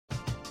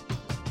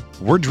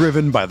We're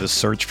driven by the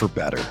search for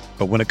better.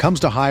 But when it comes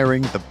to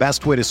hiring, the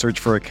best way to search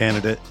for a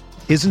candidate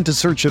isn't to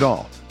search at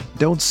all.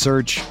 Don't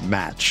search,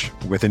 match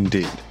with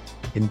Indeed.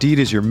 Indeed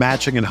is your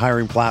matching and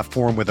hiring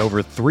platform with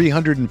over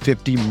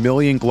 350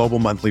 million global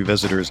monthly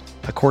visitors,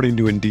 according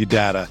to Indeed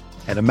data,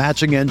 and a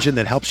matching engine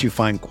that helps you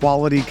find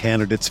quality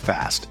candidates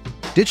fast.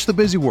 Ditch the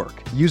busy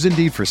work. Use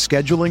Indeed for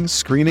scheduling,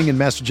 screening, and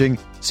messaging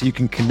so you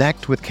can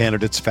connect with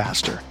candidates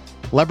faster.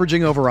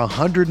 Leveraging over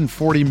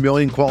 140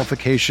 million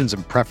qualifications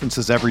and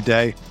preferences every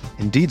day,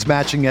 Indeed's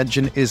matching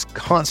engine is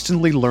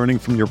constantly learning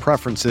from your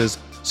preferences,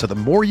 so the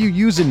more you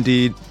use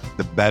Indeed,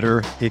 the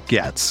better it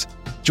gets.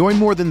 Join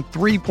more than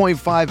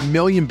 3.5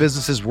 million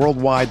businesses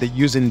worldwide that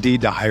use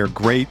Indeed to hire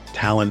great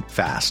talent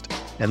fast.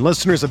 And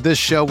listeners of this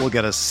show will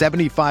get a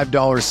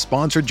 $75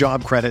 sponsored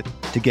job credit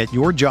to get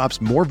your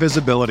jobs more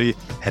visibility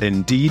at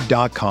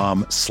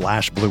Indeed.com/Blue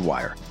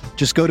Wire.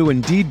 Just go to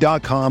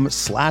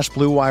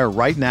Indeed.com/Blue Wire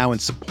right now and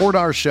support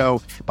our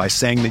show by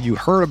saying that you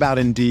heard about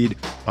Indeed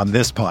on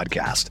this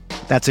podcast.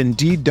 That's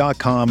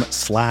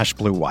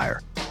Indeed.com/Blue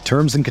Wire.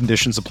 Terms and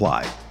conditions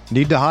apply.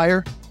 Need to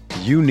hire?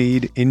 You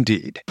need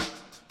Indeed.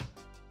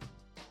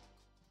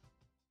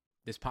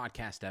 This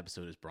podcast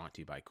episode is brought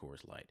to you by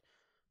Coors Light.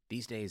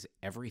 These days,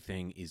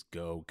 everything is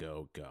go,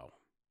 go, go.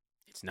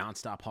 It's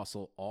nonstop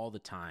hustle all the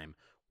time.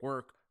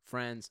 Work,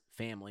 friends,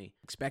 family,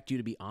 expect you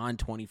to be on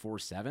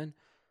 24/7.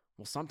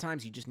 Well,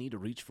 sometimes you just need to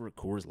reach for a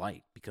Coors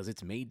Light because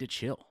it's made to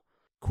chill.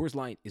 Coors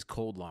Light is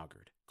cold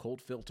lagered,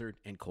 cold filtered,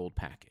 and cold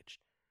packaged.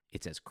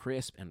 It's as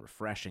crisp and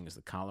refreshing as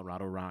the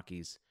Colorado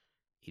Rockies.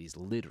 It is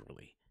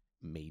literally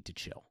made to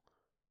chill.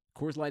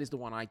 Coors Light is the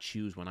one I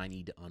choose when I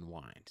need to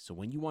unwind. So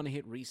when you want to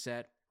hit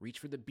reset, reach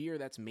for the beer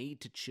that's made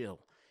to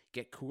chill.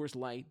 Get Coors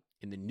Light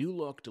in the new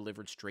look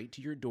delivered straight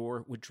to your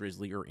door with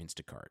Drizzly or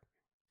Instacart.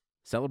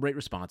 Celebrate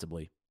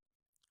responsibly.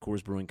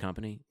 Coors Brewing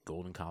Company,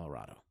 Golden,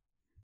 Colorado.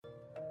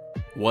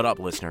 What up,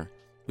 listener?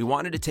 We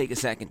wanted to take a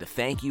second to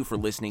thank you for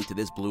listening to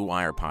this Blue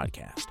Wire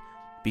podcast.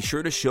 Be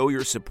sure to show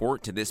your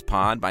support to this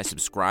pod by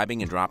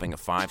subscribing and dropping a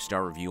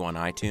 5-star review on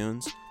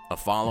iTunes, a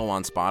follow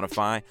on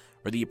Spotify,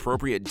 or the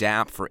appropriate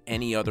DAP for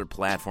any other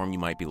platform you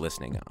might be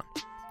listening on.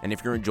 And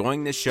if you're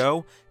enjoying this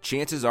show,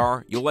 chances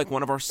are you'll like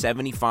one of our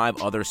 75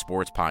 other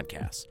sports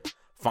podcasts.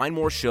 Find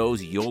more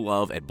shows you'll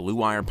love at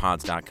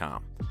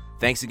BlueWirePods.com.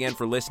 Thanks again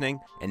for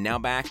listening, and now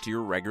back to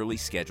your regularly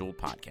scheduled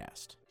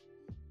podcast.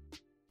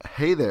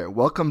 Hey there,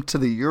 welcome to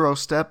the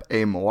Eurostep,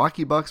 a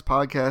Milwaukee Bucks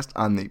podcast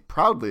on the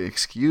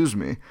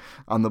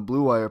on the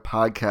Blue Wire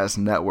Podcast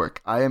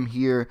Network. I am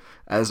here,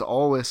 as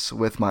always,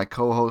 with my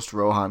co-host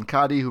Rohan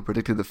Kadi, who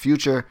predicted the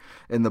future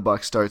in the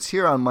Bucks starts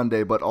here on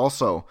Monday, but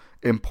also,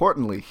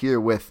 importantly, here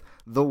with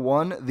the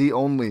one, the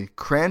only,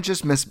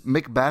 Cranjus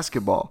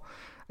McBasketball.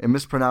 I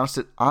mispronounced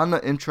it on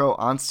the intro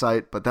on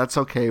site, but that's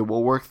okay.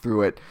 We'll work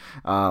through it.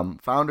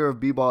 Founder of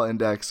B-Ball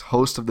Index,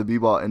 host of the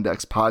B-Ball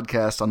Index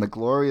podcast on the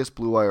glorious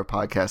Blue Wire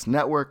Podcast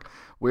Network.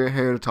 We're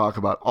here to talk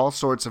about all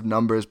sorts of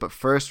numbers, but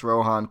first,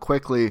 Rohan,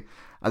 quickly,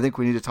 I think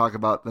we need to talk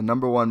about the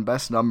number one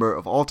best number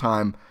of all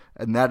time,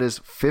 and that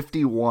is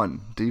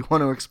 51. Do you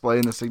want to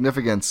explain the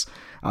significance,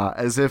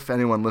 as if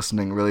anyone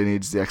listening really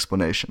needs the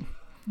explanation?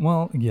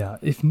 Well, yeah,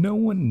 if no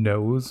one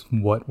knows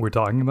what we're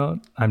talking about,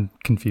 I'm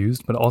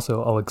confused, but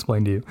also I'll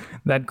explain to you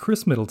that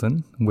Chris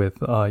Middleton, with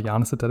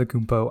Giannis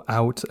Antetokounmpo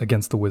out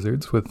against the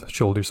Wizards with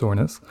shoulder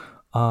soreness,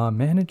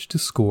 managed to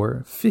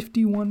score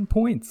 51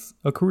 points,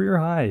 a career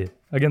high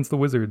against the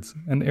Wizards,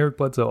 and Eric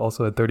Bledsoe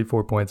also had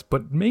 34 points,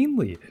 but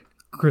mainly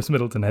Chris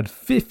Middleton had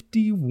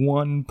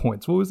 51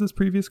 points. What was his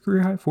previous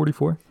career high,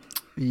 44?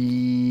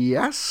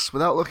 Yes,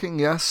 without looking,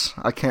 yes.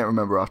 I can't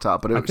remember off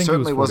top, but it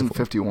certainly wasn't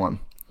 51.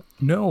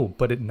 No,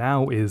 but it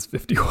now is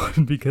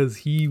 51 because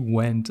he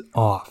went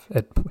off.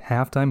 At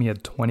halftime, he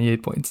had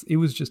 28 points. It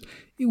was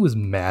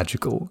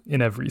magical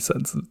in every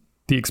sense of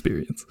the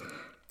experience.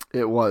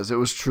 It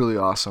was truly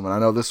awesome. And I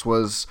know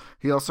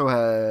he also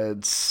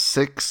had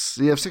 6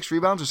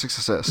 rebounds or 6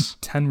 assists?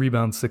 10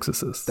 rebounds, 6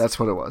 assists. That's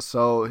what it was.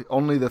 So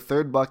only the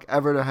third Buck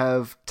ever to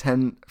have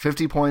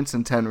 50 points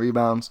and 10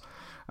 rebounds.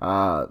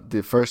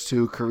 The first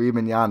two, Kareem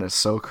and Giannis.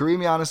 So Kareem,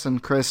 Giannis,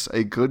 and Chris,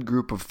 a good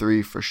group of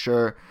 3 for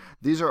sure.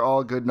 These are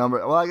all good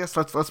numbers. Well, I guess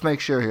let's make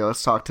sure here.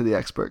 Let's talk to the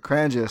expert.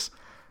 Cranjus,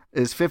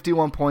 is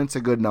 51 points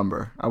a good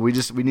number? We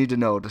need to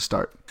know to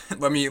start.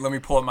 Let me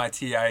pull up my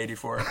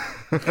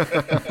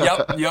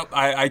TI-84. Yep.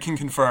 I can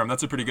confirm.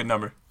 That's a pretty good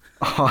number.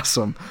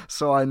 Awesome.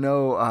 So I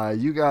know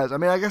you guys. I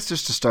mean, I guess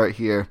just to start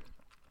here,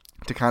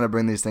 to kind of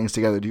bring these things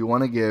together, do you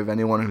want to give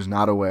anyone who's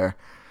not aware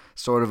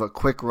sort of a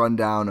quick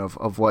rundown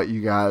of what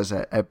you guys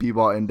at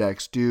B-Ball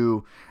Index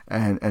do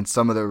and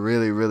some of the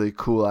really, really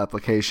cool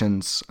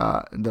applications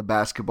the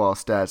basketball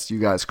stats you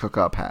guys cook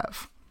up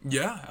have?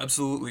 Yeah,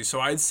 absolutely.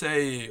 So I'd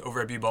say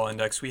over at B-Ball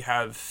Index, we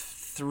have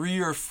 3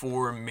 or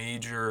 4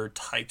 major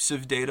types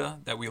of data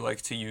that we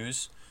like to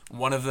use.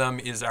 One of them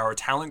is our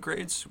talent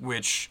grades,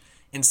 which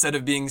instead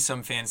of being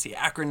some fancy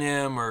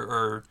acronym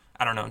or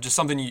I don't know, just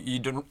something you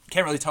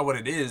can't really tell what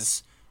it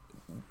is,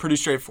 pretty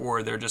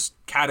straightforward. They're just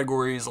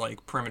categories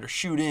like perimeter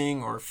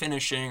shooting or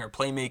finishing or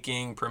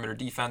playmaking, perimeter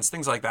defense,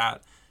 things like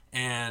that.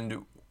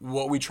 And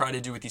what we try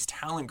to do with these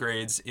talent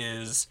grades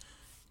is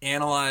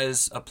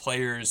analyze a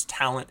player's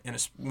talent in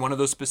one of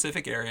those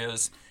specific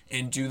areas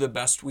and do the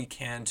best we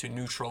can to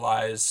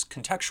neutralize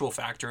contextual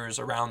factors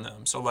around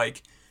them. So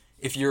like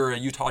if you're a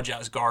Utah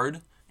Jazz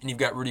guard and you've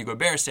got Rudy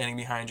Gobert standing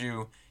behind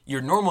you,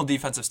 your normal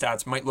defensive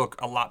stats might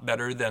look a lot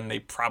better than they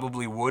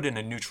probably would in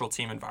a neutral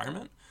team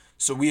environment.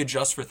 So we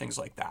adjust for things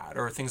like that,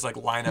 or things like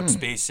lineup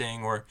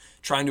spacing, or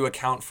trying to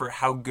account for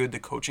how good the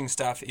coaching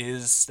staff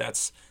is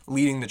that's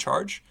leading the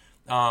charge.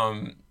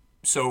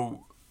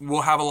 So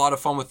we'll have a lot of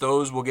fun with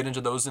those. We'll get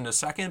into those in a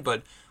second,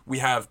 but we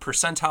have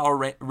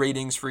percentile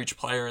ratings for each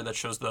player that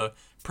shows the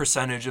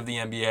percentage of the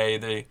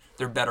NBA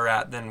they're better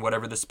at than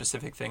whatever the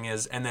specific thing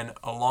is. And then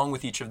along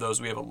with each of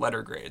those, we have a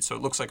letter grade. So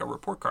it looks like a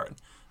report card,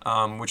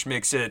 which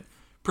makes it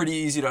pretty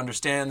easy to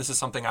understand. This is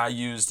something I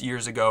used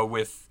years ago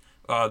with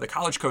the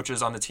college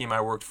coaches on the team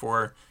I worked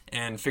for,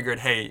 and figured,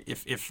 hey,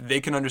 if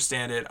they can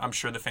understand it, I'm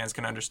sure the fans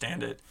can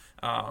understand it.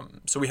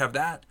 So we have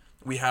that.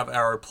 We have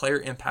our player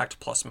impact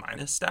plus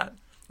minus stat,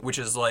 which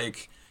is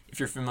like, if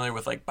you're familiar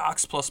with like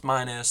Box plus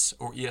minus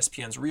or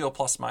ESPN's Real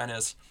plus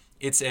minus,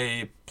 it's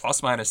a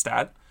plus minus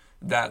stat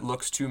that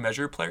looks to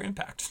measure player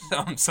impact.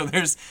 So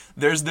there's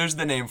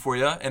the name for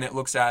you, and it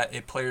looks at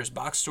a player's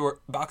box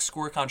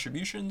score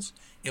contributions.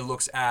 It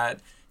looks at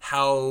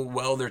how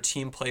well their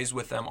team plays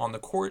with them on the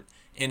court,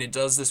 and it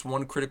does this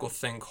one critical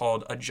thing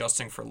called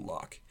adjusting for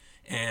luck.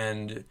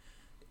 And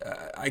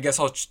I guess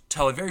I'll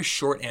tell a very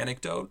short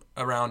anecdote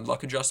around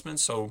luck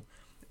adjustments. So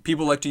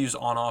people like to use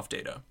on-off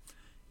data.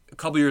 A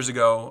couple years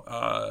ago,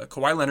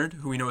 Kawhi Leonard,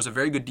 who we know is a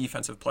very good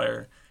defensive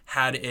player,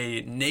 had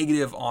a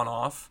negative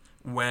on-off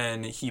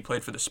when he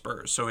played for the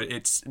Spurs. So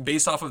it's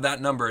based off of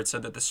that number, it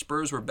said that the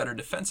Spurs were better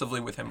defensively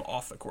with him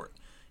off the court.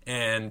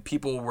 And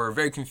people were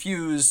very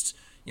confused,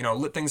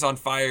 lit things on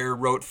fire,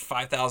 wrote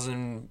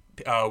 5,000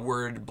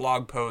 word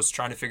blog posts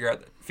trying to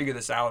figure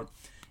this out.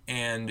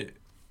 And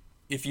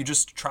if you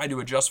just try to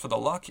adjust for the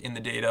luck in the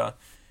data,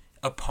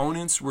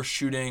 opponents were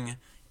shooting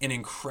an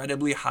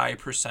incredibly high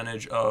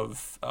percentage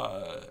from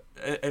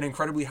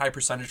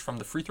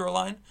the free throw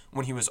line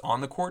when he was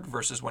on the court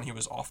versus when he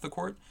was off the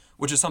court,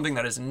 which is something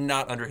that is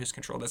not under his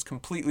control. That's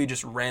completely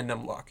just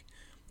random luck.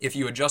 If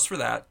you adjust for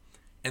that,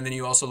 and then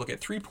you also look at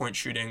three-point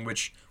shooting,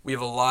 which we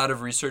have a lot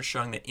of research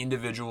showing that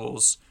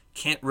individuals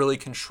can't really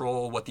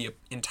control what the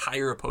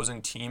entire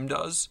opposing team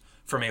does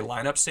from a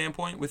lineup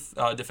standpoint with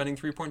defending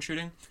three-point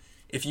shooting.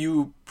 If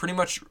you pretty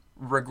much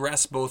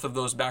regress both of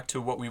those back to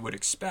what we would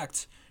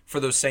expect for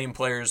those same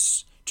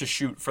players to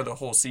shoot for the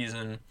whole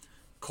season,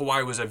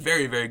 Kawhi was a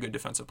very, very good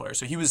defensive player.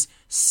 So he was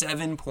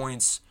 7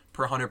 points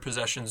per 100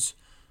 possessions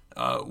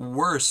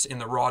worse in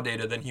the raw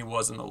data than he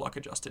was in the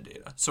luck-adjusted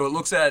data. So it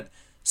looks at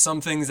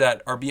some things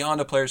that are beyond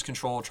a player's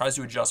control, tries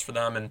to adjust for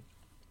them, and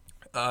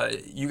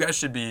you guys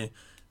should be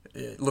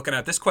looking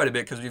at this quite a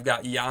bit because we've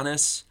got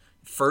Giannis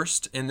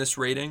first in this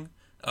rating,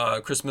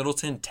 Chris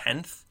Middleton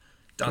 10th,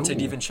 Dante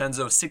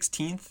DiVincenzo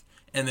 16th,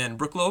 and then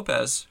Brook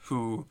Lopez,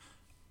 who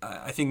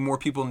I think more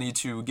people need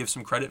to give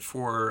some credit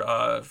for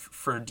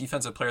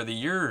Defensive Player of the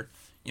Year,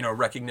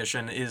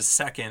 recognition, is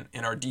second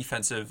in our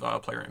defensive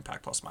player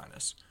impact plus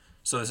minus.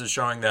 So this is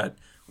showing that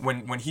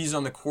when he's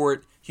on the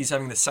court, he's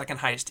having the second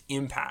highest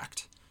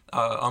impact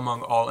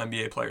among all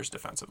NBA players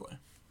defensively.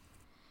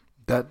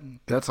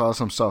 That's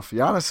awesome stuff.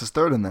 Giannis is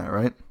third in that,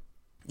 right?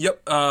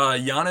 Yep.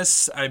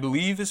 Giannis, I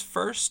believe, is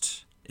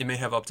first. It may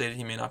have updated.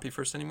 He may not be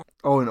first anymore.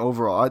 Oh, and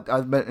overall,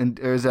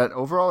 is that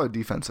overall or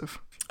defensive?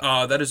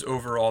 That is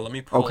overall. Let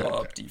me pull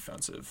up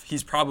defensive.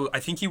 He's probably, I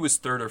think he was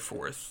third or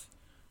fourth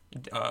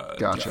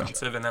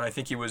defensive, and then I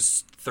think he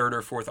was third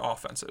or fourth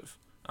offensive.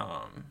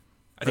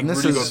 I think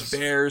Rudy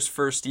Gobert's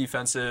first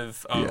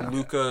defensive.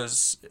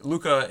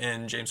 Luka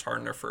and James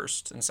Harden are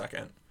first and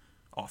second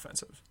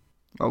offensive.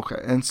 Okay,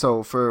 and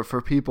so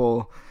for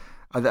people,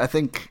 I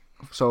think,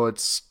 so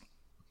it's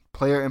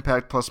player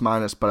impact plus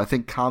minus, but I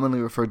think commonly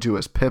referred to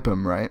as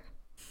PIPM, right?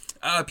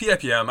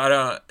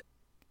 PIPM.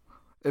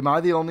 Am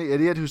I the only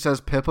idiot who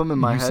says PIPM in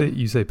my head?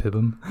 You say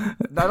PIPM?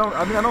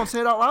 I don't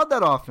say it out loud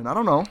that often. I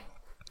don't know.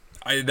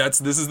 This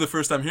is the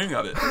first I'm hearing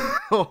of it.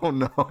 Oh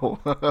no.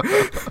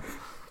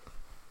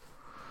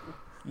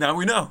 Now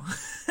we know.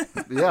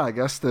 Yeah, I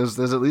guess there's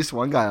at least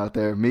one guy out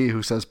there, me,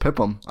 who says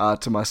PIPM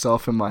to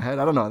myself in my head.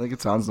 I don't know. I think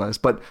it sounds nice.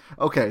 But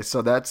okay,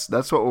 so that's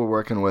what we're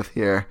working with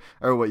here,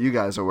 or what you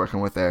guys are working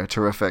with there.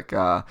 Terrific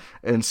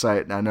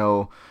insight. And I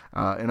know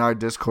in our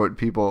Discord,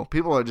 people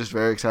are just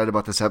very excited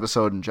about this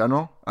episode in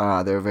general.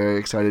 They're very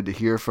excited to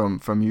hear from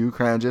you,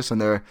 Cranjis,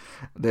 and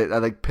I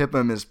think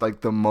PIPM is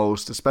like the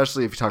most,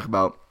 especially if you talk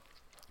about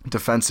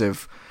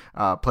defensive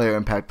player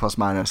impact plus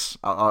minus.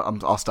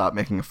 I'll stop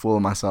making a fool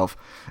of myself.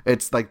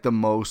 It's like the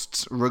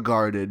most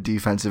regarded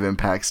defensive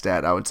impact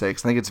stat, I would say,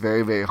 because I think it's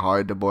very, very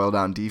hard to boil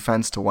down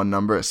defense to one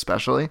number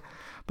especially.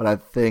 But I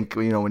think,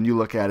 when you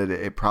look at it,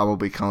 it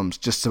probably comes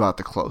just about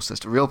the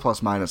closest. Real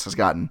plus minus has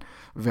gotten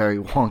very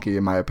wonky,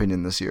 in my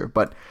opinion, this year.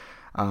 But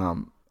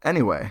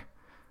anyway,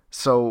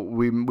 so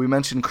we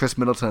mentioned Chris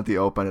Middleton at the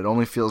Open. It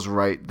only feels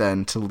right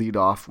then to lead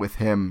off with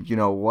him.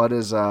 What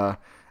is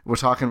we're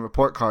talking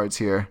report cards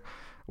here.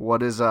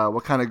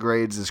 what kind of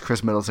grades is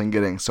Chris Middleton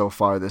getting so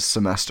far this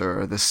semester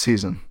or this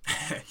season?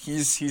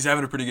 He's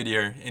having a pretty good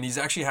year, and he's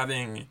actually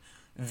having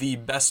the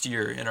best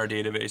year in our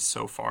database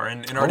so far.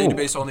 And our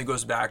database only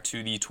goes back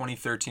to the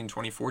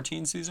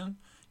 2013-2014 season,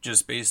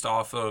 just based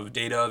off of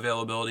data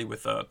availability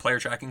with player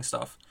tracking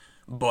stuff.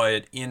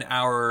 But in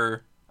I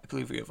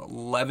believe we have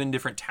 11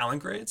 different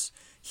talent grades.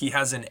 He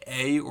has an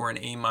A or an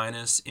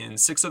A- in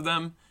 6 of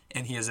them,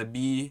 and he has a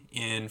B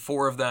in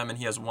 4 of them, and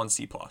he has 1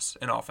 C+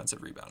 in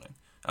offensive rebounding.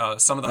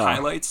 Some of the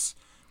highlights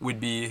would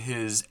be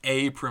his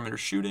A perimeter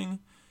shooting,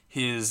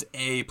 his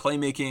A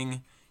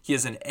playmaking. He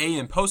has an A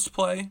in post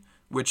play,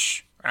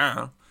 which I don't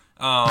know.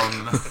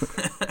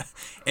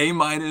 A-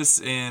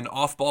 in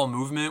off-ball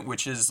movement,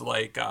 which is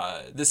like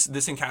this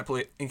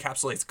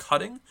encapsulates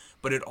cutting,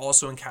 but it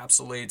also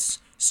encapsulates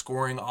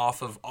scoring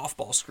off of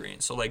off-ball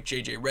screens. So like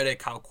JJ Redick,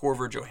 Kyle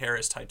Korver, Joe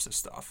Harris types of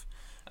stuff.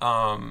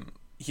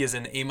 He has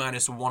an A-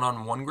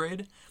 one-on-one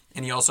grade,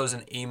 and he also has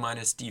an A-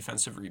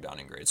 defensive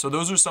rebounding grade. So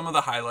those are some of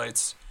the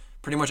highlights.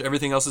 Pretty much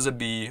everything else is a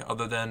B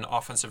other than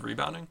offensive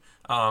rebounding.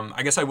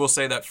 I guess I will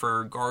say that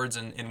for guards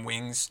and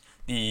wings,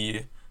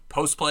 the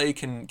post play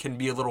can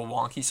be a little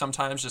wonky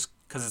sometimes just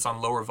because it's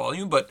on lower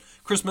volume. But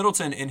Chris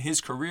Middleton in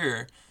his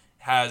career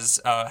has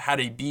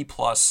had a B+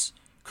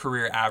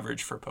 career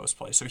average for post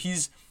play. So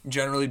he's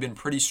generally been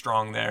pretty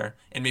strong there.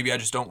 And maybe I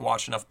just don't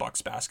watch enough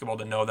Bucks basketball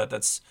to know that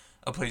that's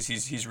a place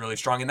he's really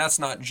strong. And that's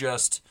not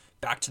just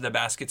back to the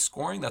basket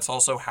scoring. That's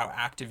also how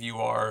active you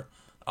are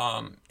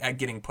at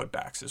getting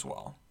putbacks as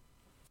well.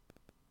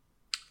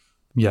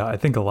 Yeah, I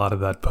think a lot of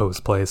that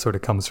post play sort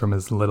of comes from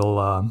his little,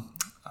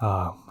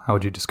 how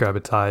would you describe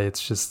it, Ty?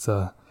 It's just,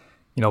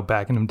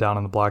 backing him down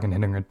on the block and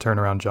hitting a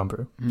turnaround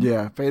jumper.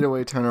 Yeah,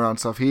 fadeaway turnaround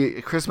stuff.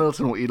 Chris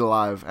Middleton will eat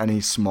alive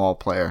any small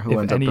player who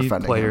ends up defending him. If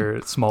any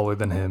player smaller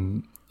than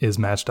him is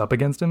matched up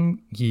against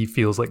him, he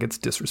feels like it's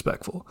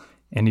disrespectful,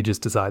 and he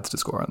just decides to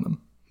score on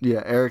them.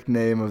 Yeah, Eric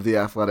Name of The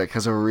Athletic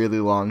has a really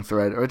long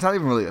thread, or it's not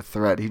even really a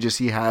thread.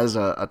 He has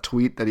a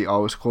tweet that he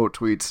always quote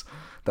tweets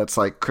that's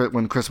like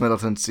when Chris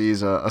Middleton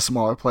sees a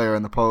smaller player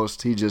in the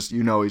post, he's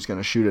going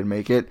to shoot and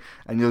make it,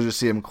 and you'll just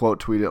see him quote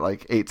tweet it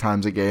like 8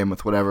 times a game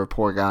with whatever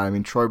poor guy. I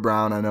mean, Troy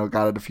Brown, I know,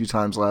 got it a few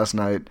times last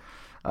night.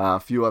 A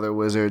few other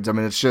Wizards. I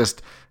mean, it's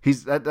just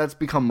that's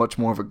become much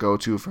more of a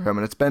go-to for him,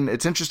 and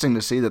it's interesting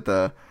to see that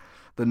the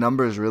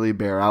numbers really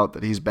bear out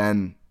that he's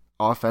been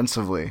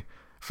offensively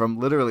from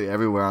literally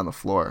everywhere on the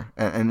floor,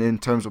 and in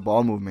terms of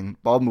ball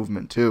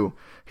movement too,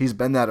 he's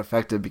been that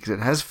effective because it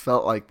has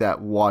felt like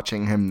that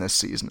watching him this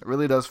season. It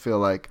really does feel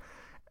like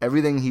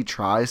everything he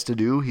tries to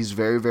do, he's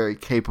very, very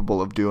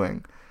capable of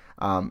doing.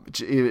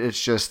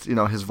 It's just,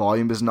 his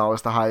volume isn't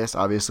always the highest.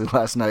 Obviously,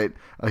 last night,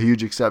 a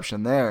huge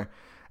exception there,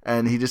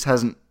 and he just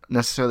hasn't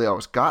necessarily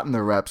always gotten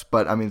the reps.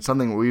 But I mean,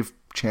 something we've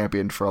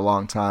championed for a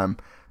long time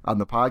on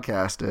the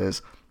podcast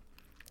is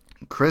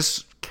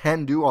Chris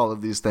can do all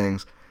of these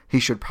things. He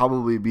should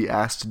probably be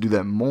asked to do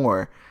them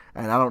more.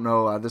 And I don't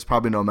know, there's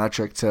probably no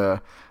metric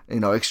to,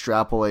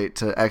 extrapolate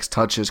to X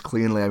touches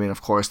cleanly. I mean,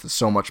 of course, there's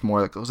so much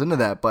more that goes into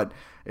that, but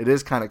it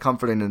is kind of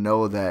comforting to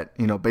know that,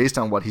 based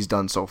on what he's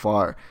done so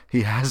far,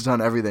 he has done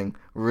everything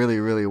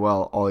really, really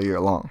well all year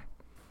long.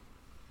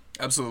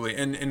 Absolutely.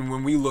 And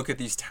when we look at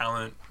these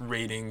talent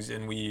ratings,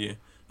 and we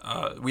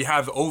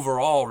have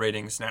overall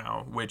ratings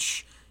now,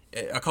 which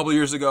a couple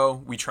years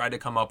ago we tried to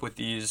come up with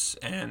these,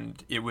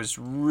 and it was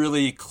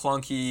really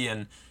clunky,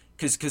 and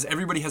because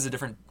everybody has a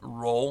different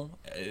role.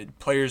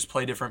 Players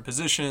play different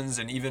positions,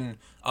 and even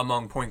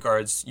among point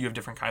guards, you have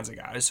different kinds of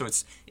guys. So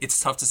it's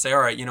tough to say, all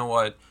right, you know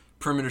what,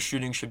 perimeter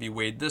shooting should be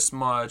weighed this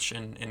much,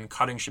 and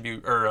cutting should be,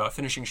 or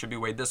finishing should be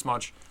weighed this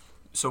much.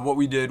 So what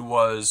we did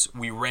was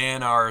we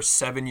ran our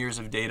 7 years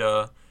of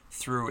data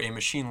through a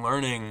machine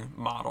learning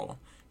model,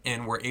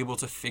 and we're able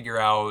to figure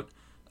out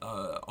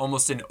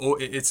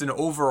it's an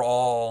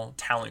overall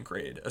talent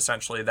grade,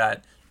 essentially,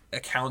 that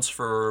accounts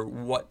for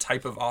what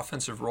type of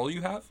offensive role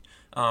you have.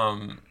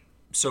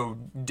 So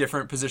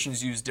different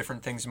positions use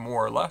different things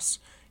more or less.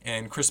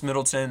 And Chris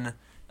Middleton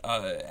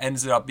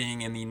ends up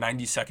being in the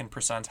 92nd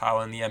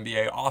percentile in the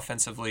NBA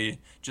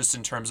offensively, just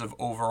in terms of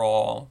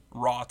overall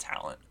raw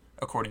talent,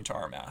 according to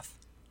our math.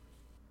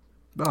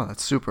 Oh,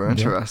 that's super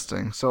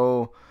interesting. Yeah.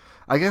 So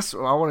I guess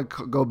I want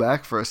to go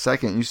back for a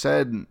second.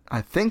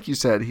 I think you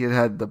said he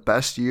had the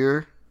best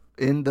year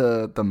in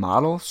the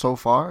model so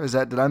far. Did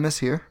I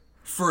mishear?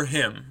 For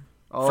him.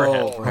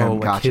 For him.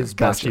 Like his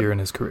best year in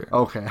his career.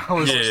 Okay.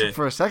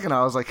 For a second,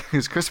 I was like,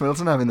 is Chris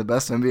Middleton having the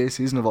best NBA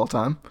season of all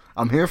time?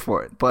 I'm here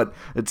for it. But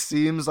it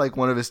seems like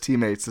one of his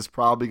teammates is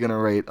probably going to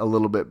rate a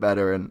little bit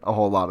better in a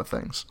whole lot of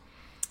things.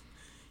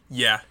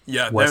 Yeah.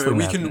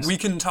 We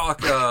can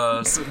talk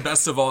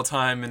best of all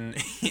time in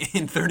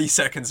 30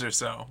 seconds or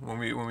so when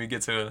we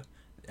get to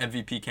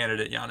MVP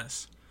candidate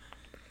Giannis.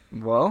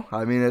 Well,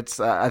 I mean,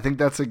 I think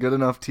that's a good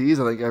enough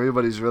tease. I think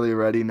everybody's really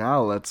ready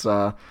now. Let's.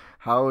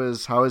 How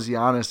is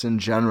Giannis in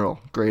general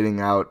grading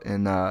out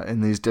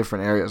in these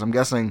different areas? I'm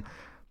guessing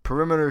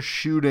perimeter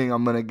shooting,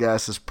 I'm gonna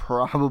guess, is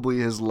probably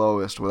his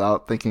lowest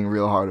without thinking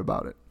real hard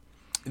about it.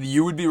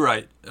 You would be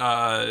right.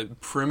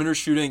 Perimeter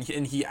shooting,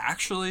 and he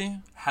actually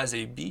has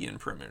a B in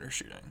perimeter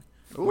shooting,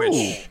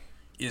 which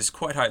is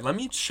quite high. Let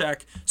me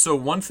check. So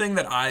one thing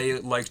that I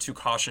like to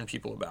caution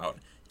people about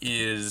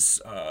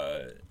is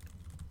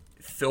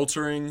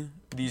filtering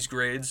these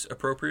grades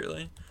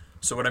appropriately.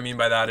 So what I mean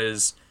by that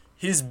is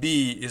his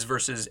B is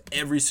versus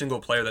every single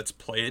player that's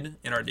played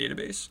in our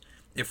database.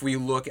 If we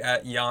look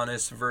at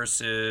Giannis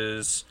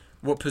versus,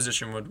 what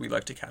position would we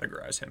like to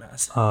categorize him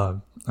as?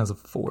 As a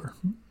 4.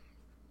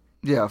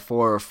 Yeah,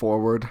 4 or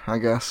forward, I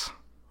guess.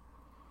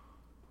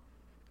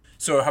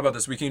 So how about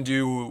this? We can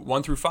do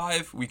 1 through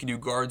 5. We can do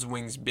guards,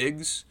 wings,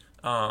 bigs,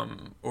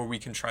 or we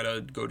can try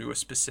to go to a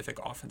specific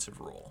offensive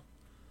role.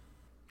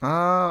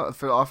 For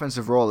the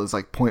offensive role, is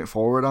like point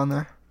forward on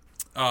there?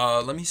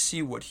 Let me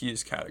see what he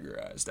is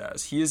categorized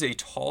as. He is a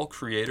tall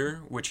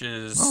creator, which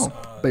is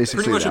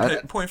basically pretty much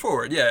that. a point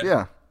forward. Yeah.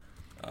 Yeah.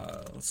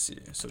 Let's see.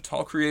 So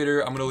tall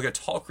creator. I'm going to look at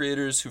tall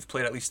creators who've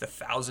played at least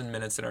 1,000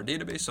 minutes in our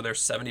database. So there's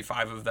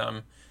 75 of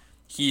them.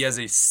 He has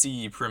a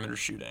C perimeter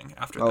shooting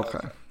after that.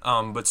 Okay.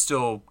 But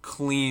still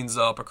cleans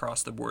up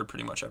across the board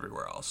pretty much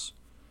everywhere else.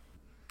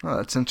 Oh,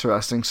 that's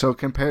interesting. So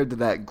compared to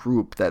that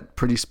group, that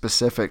pretty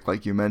specific,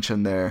 like you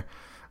mentioned there,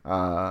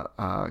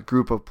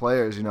 group of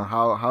players,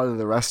 how do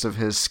the rest of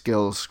his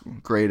skills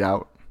grade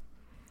out?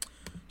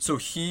 So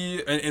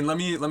and let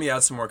me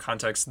add some more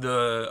context.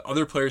 The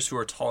other players who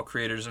are tall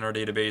creators in our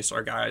database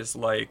are guys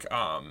like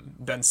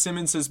Ben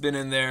Simmons has been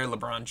in there,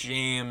 LeBron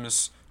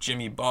James,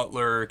 Jimmy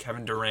Butler,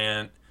 Kevin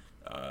Durant.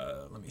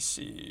 Let me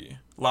see.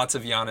 Lots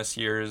of Giannis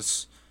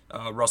years.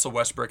 Russell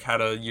Westbrook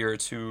had a year or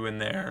two in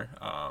there.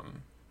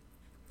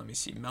 Let me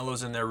see.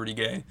 Melo's in there, Rudy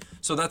Gay.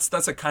 So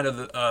that's a kind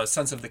of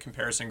sense of the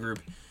comparison group.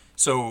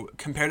 So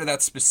compared to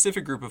that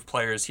specific group of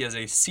players, he has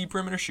a C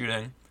perimeter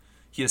shooting.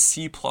 He has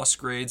C+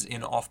 grades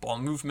in off-ball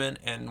movement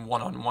and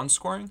one-on-one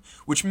scoring,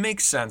 which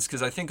makes sense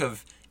because I think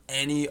of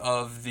any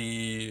of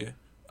the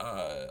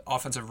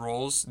offensive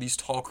roles, these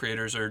tall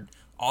creators are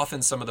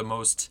often some of the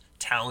most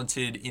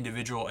talented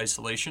individual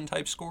isolation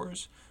type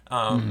scorers.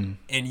 And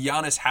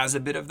Giannis has a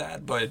bit of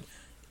that, but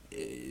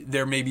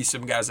there may be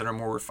some guys that are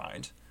more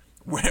refined.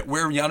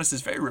 Where Giannis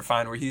is very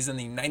refined, where he's in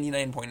the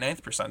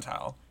 99.9th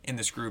percentile in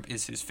this group,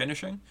 is his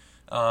finishing.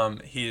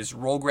 His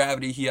roll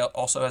gravity, he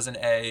also has an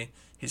A.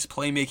 His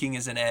playmaking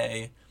is an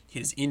A.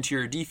 His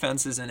interior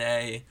defense is an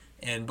A.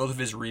 And both of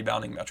his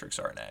rebounding metrics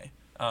are an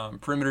A.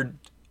 Perimeter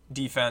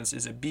defense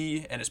is a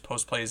B, and his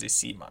post play is a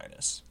C-.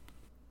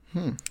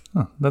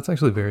 Oh, that's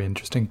actually very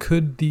interesting.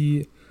 Could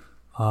the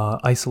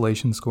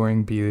isolation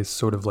scoring be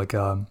sort of like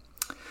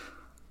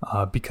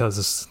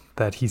because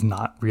that he's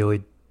not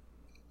really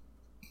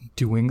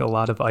doing a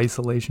lot of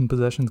isolation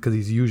possessions because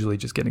he's usually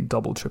just getting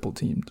double, triple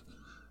teamed?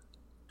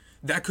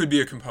 That could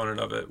be a component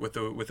of it with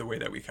the way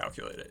that we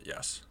calculate it,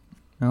 yes.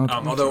 Okay.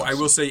 Although I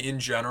will say in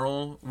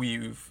general,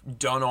 we've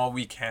done all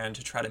we can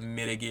to try to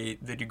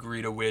mitigate the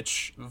degree to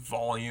which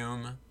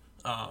volume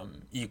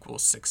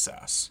equals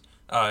success.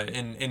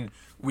 And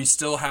we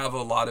still have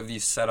a lot of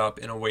these set up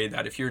in a way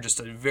that if you're just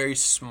a very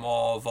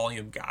small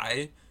volume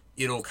guy,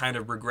 it'll kind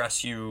of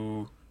regress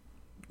you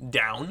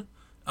down.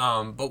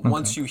 But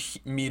once you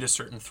meet a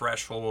certain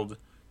threshold,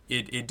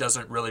 it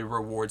doesn't really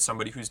reward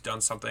somebody who's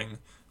done something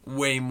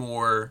way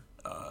more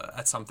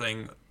at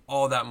something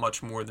all that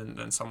much more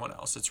than someone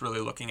else. It's really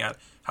looking at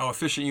how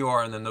efficient you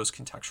are and then those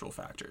contextual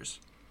factors.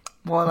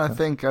 Well, and I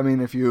think,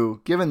 if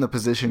you, given the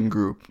position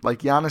group, like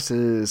Giannis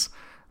is,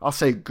 I'll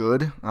say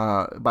good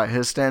by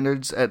his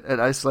standards at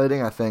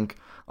isolating. I think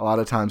a lot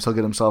of times he'll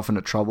get himself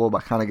into trouble by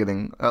kind of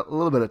getting a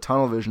little bit of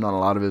tunnel vision on a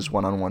lot of his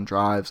one-on-one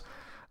drives.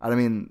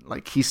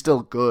 He's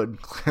still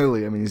good,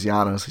 clearly. He's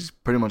Giannis. He's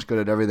pretty much good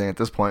at everything at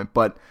this point.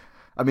 But,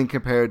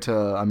 compared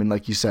to,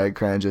 like you said,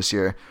 Kranjis,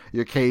 your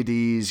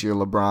KDs, your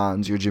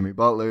LeBrons, your Jimmy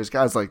Butlers,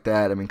 guys like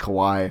that,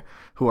 Kawhi,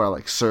 who are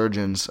like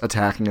surgeons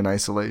attacking in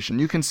isolation,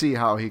 you can see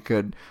how he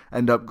could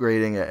end up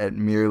grading at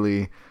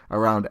merely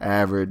around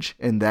average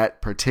in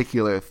that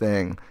particular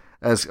thing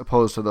as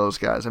opposed to those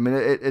guys.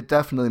 It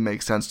definitely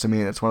makes sense to me,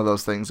 and it's one of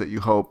those things that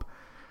you hope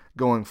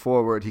going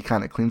forward he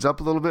kind of cleans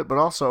up a little bit, but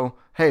also,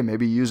 hey,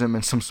 maybe use him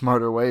in some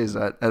smarter ways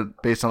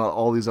based on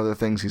all these other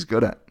things he's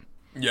good at.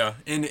 Yeah,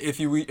 and if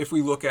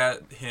we look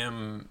at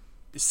him,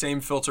 same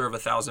filter of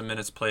 1,000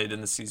 minutes played in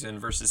the season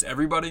versus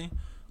everybody,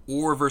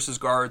 or versus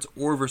guards,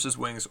 or versus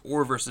wings,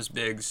 or versus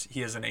bigs,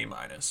 he has an A-.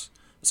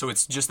 So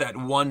it's just that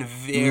one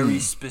very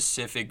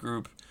specific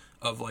group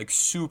of like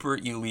super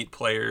elite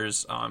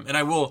players. And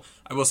I will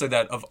say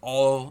that of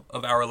all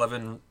of our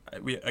 11,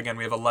 we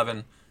have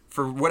 11.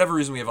 For whatever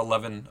reason, we have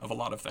 11 of a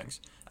lot of things.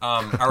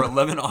 Our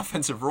 11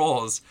 offensive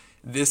roles,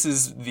 this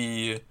is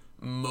the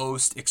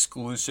most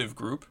exclusive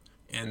group,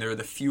 and there are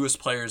the fewest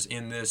players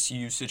in this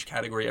usage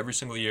category every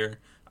single year.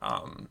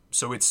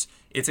 So it's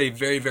a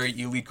very, very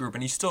elite group,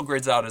 and he still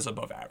grades out as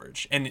above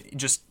average and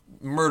just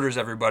murders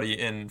everybody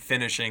in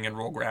finishing and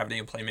roll gravity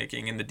and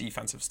playmaking and the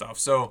defensive stuff.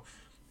 So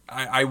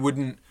I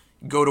wouldn't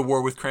go to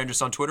war with Kranjis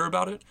on Twitter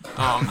about it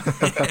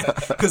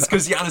because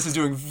Giannis is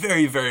doing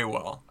very, very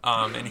well.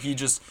 And he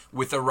just,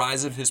 with the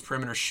rise of his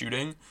perimeter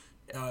shooting,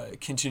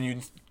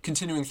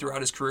 continuing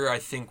throughout his career, I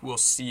think we'll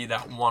see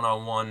that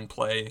one-on-one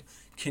play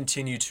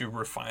continue to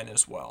refine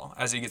as well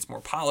as he gets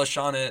more polish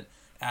on it,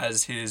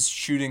 as his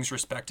shooting's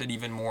respected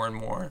even more and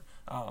more.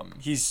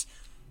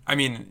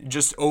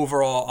 Just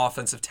overall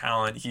offensive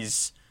talent,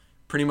 he's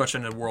pretty much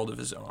in a world of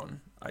his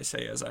own, I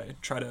say, as I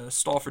try to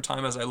stall for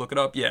time as I look it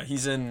up. Yeah,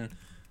 he's in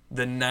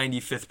the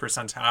 95th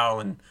percentile,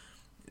 and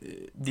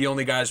the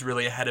only guys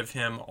really ahead of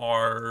him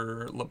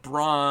are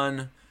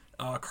LeBron.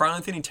 Karl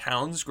Anthony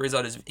Towns grades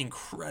out as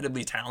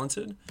incredibly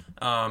talented.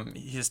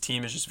 His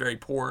team is just very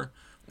poor.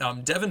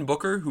 Devin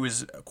Booker, who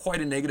is quite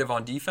a negative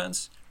on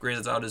defense,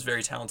 grades out as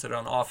very talented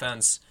on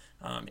offense.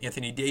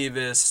 Anthony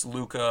Davis,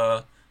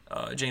 Luka,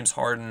 James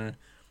Harden,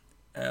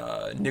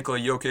 Nikola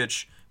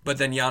Jokic, but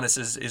then Giannis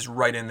is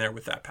right in there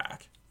with that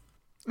pack.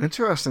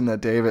 Interesting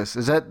that Davis.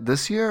 Is that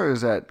this year or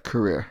is that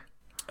career?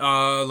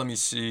 Let me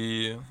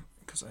see,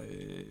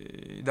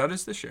 that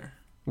is this year.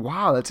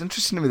 Wow, that's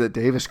interesting to me that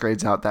Davis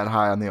grades out that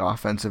high on the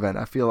offensive end.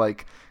 I feel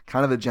like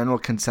kind of the general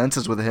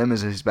consensus with him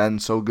is he's been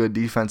so good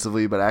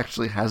defensively, but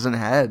actually hasn't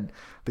had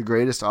the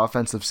greatest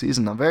offensive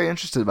season. I'm very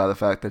interested by the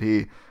fact that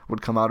he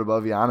would come out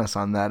above Giannis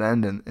on that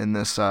end in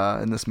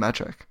this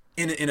metric.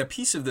 In a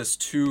piece of this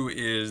too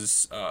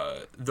is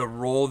the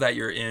role that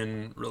you're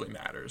in really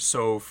matters.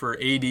 So for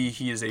AD,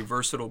 he is a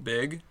versatile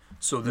big.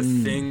 So the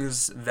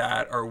things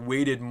that are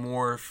weighted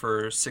more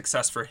for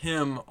success for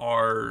him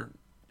are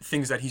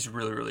things that he's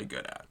really, really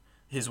good at.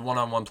 His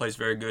one-on-one play is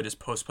very good. His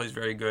post play is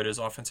very good. His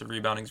offensive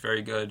rebounding is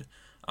very good.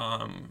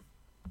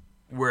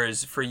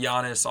 Whereas for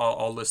Giannis,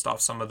 I'll list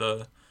off some of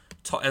the,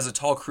 as a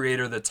tall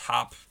creator, the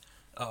top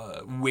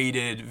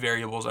weighted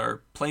variables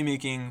are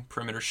playmaking,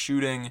 perimeter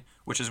shooting,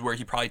 which is where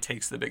he probably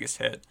takes the biggest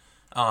hit,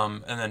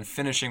 and then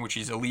finishing, which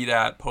he's elite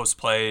at, post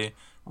play,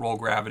 roll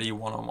gravity,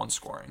 one-on-one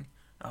scoring.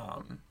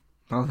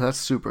 Oh, that's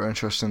super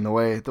interesting, the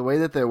way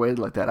that they're weighted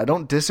like that. I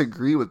don't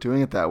disagree with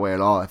doing it that way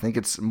at all. I think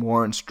it's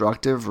more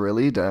instructive,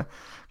 really,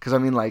 because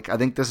I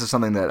think this is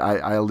something that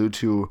I allude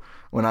to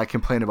when I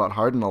complain about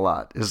Harden a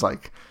lot, is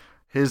like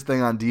his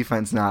thing on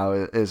defense now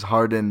is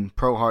Harden,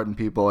 pro-Harden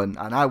people, and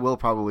I will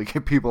probably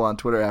get people on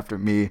Twitter after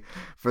me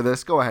for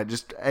this. Go ahead,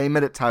 just aim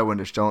it at Ty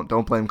Windish.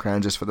 Don't blame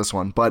Cranjis for this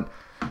one. But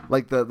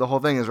like the whole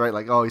thing is, right,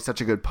 like, oh, he's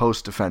such a good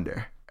post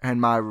defender.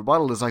 And my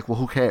rebuttal is like, well,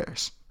 who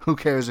cares? Who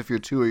cares if your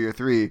 2 or your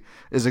 3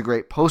 is a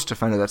great post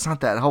defender? That's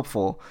not that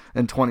helpful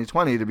in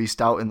 2020 to be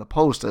stout in the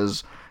post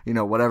as,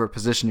 whatever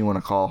position you want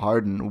to call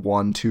Harden,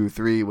 1, 2,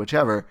 3,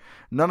 whichever.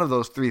 None of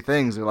those 3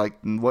 things are like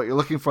what you're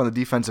looking for on the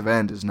defensive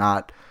end is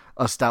not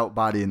a stout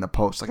body in the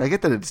post. Like, I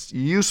get that it's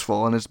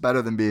useful and it's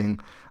better than being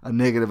a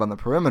negative on the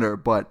perimeter,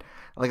 but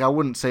like, I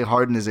wouldn't say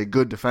Harden is a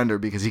good defender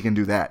because he can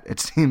do that.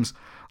 It seems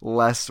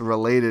less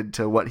related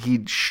to what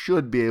he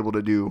should be able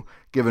to do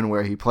given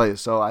where he plays.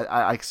 So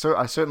I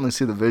certainly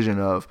see the vision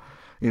of,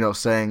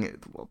 saying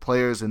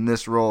players in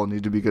this role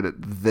need to be good at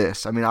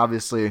this. I mean,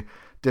 obviously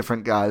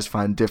different guys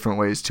find different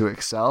ways to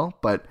excel,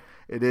 but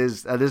that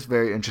is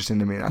very interesting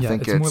to me. And I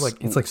think it's more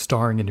like it's like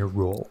starring in your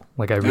role.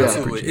 Like, I really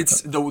absolutely.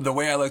 It's the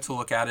way I like to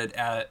look at it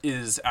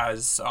is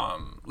as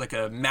like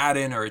a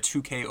Madden or a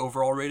 2K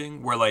overall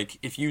rating, where like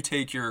if you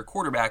take your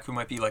quarterback who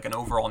might be like an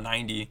overall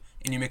 90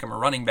 and you make him a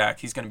running back,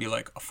 he's going to be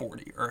like a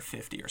 40 or a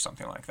 50 or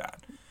something like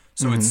that.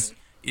 So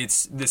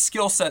it's the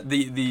skill set,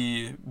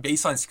 the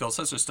baseline skill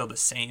sets are still the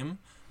same,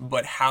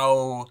 but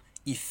how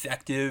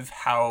effective,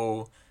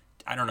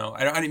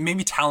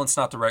 maybe talent's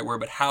not the right word,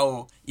 but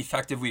how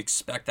effective we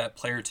expect that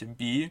player to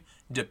be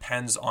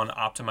depends on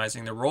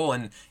optimizing the role.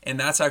 And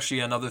that's actually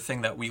another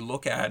thing that we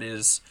look at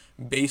is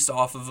based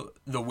off of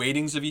the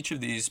weightings of each of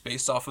these,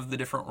 based off of the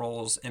different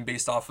roles, and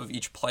based off of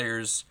each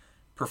player's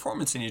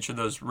performance in each of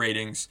those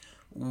ratings,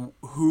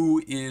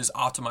 who is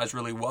optimized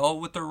really well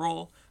with their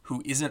role,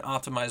 who isn't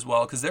optimized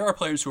well. Because there are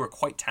players who are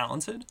quite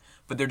talented,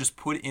 but they're just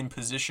put in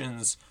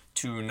positions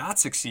to not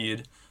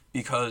succeed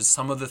because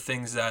some of the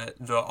things that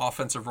the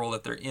offensive role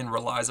that they're in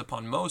relies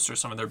upon most are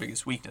some of their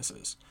biggest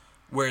weaknesses.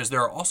 Whereas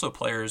there are also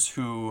players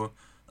who,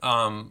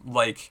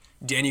 like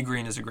Danny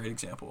Green is a great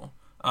example,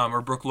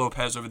 or Brook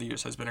Lopez over the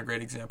years has been a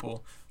great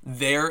example.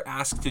 They're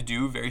asked to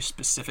do very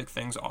specific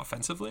things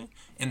offensively,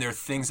 and they're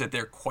things that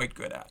they're quite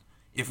good at.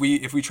 If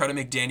we try to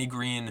make Danny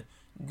Green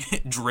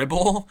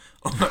dribble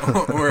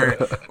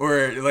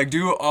or like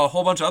do a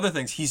whole bunch of other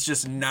things, he's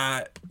just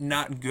not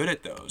good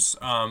at those.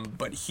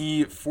 But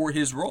he, for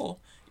his role,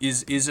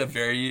 is a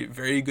very,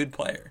 very good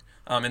player.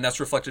 And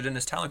that's reflected in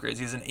his talent grades.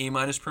 He has an A-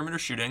 perimeter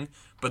shooting,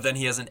 but then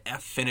he has an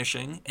F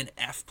finishing, an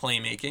F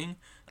playmaking,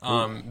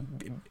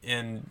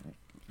 and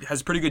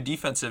has pretty good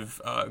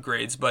defensive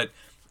grades. But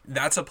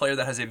that's a player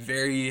that has a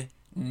very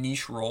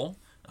niche role,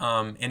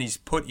 and he's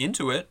put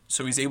into it,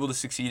 so he's able to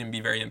succeed and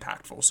be very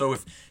impactful. So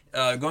if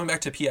going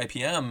back to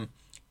PIPM,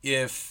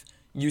 if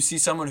you see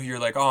someone who you're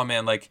like, oh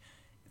man, like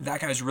that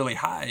guy's really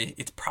high,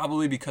 it's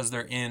probably because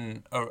they're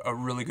in a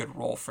really good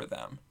role for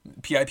them.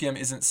 PIPM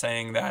isn't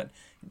saying that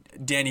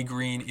Danny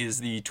Green is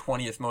the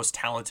 20th most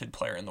talented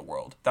player in the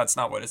world. That's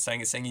not what it's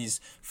saying. It's saying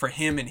he's, for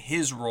him in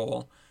his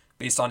role,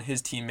 based on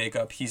his team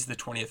makeup, he's the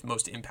 20th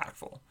most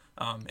impactful.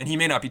 And he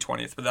may not be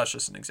 20th, but that's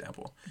just an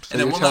example. So and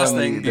then you're one last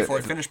telling me thing before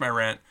I finish my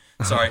rant.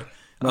 Sorry.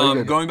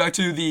 No, Going back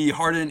to the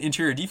Harden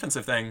interior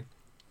defensive thing,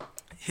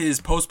 his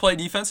post-play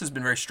defense has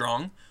been very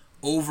strong.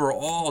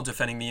 Overall,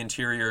 defending the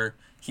interior,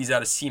 he's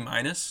at a C-.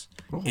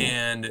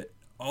 And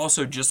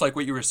also, just like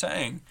what you were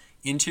saying,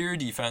 interior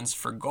defense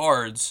for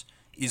guards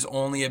is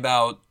only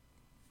about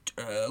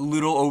a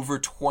little over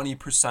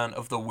 20%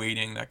 of the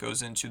weighting that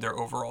goes into their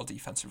overall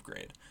defensive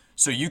grade.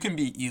 So you can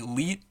be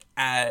elite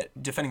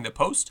at defending the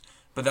post,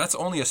 but that's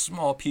only a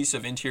small piece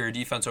of interior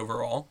defense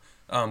overall,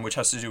 which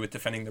has to do with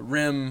defending the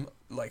rim,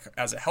 like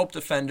as a help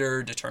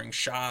defender, deterring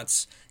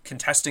shots,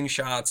 contesting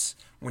shots.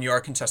 When you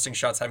are contesting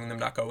shots, having them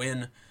not go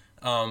in.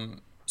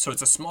 So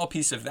it's a small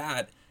piece of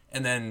that.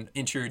 And then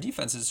interior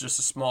defense is just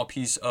a small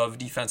piece of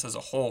defense as a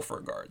whole for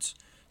guards.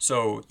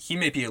 So he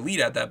may be elite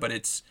at that, but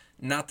it's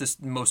not the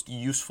most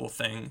useful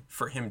thing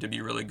for him to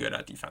be really good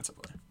at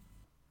defensively.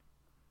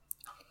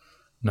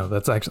 No,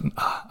 that's actually,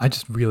 I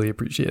just really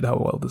appreciate how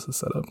well this is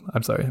set up.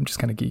 I'm sorry, I'm just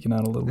kind of geeking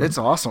out a little bit. It's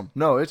awesome.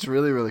 No, it's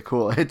really, really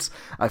cool.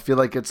 I feel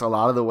like it's a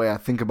lot of the way I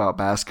think about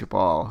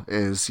basketball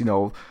is,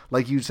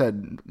 like you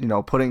said,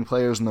 putting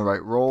players in the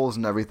right roles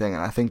and everything.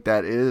 And I think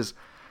that is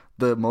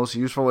the most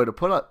useful way to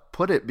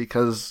put it,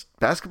 because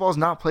basketball is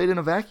not played in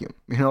a vacuum.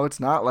 It's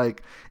not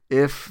like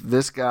if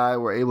this guy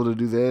were able to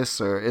do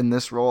this or in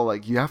this role,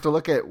 like you have to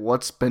look at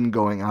what's been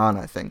going on,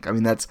 I think. I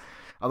mean,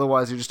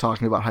 otherwise you're just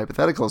talking about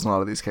hypotheticals in a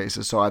lot of these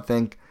cases. So I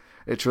think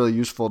it's really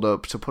useful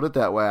to put it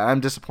that way. I'm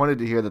disappointed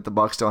to hear that the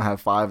Bucks don't have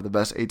 5 of the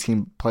best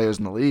 18 players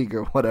in the league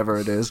or whatever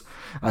it is.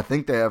 I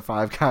think they have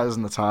 5 guys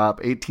in the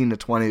top, 18 to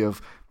 20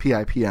 of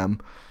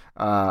PIPM.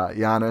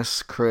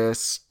 Giannis,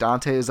 Chris,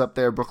 Dante is up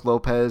there, Brook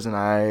Lopez, and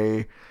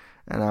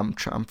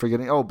I'm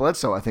forgetting. Oh,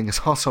 Bledsoe, I think, is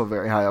also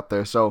very high up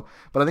there. So,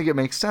 but I think it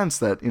makes sense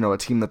that a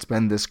team that's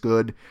been this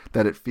good,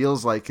 that it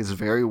feels like is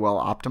very well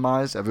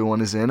optimized.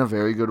 Everyone is in a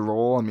very good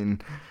role. I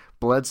mean,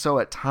 Bledsoe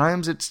at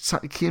times it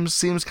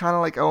seems kind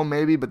of like, oh,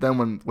 maybe, but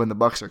then when the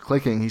Bucks are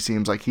clicking, he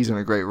seems like he's in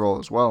a great role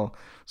as well.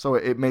 So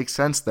it makes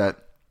sense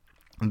that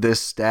this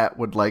stat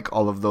would like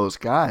all of those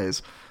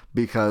guys,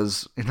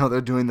 because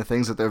they're doing the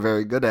things that they're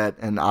very good at,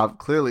 and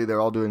clearly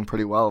they're all doing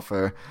pretty well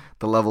for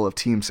the level of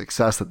team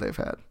success that they've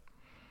had.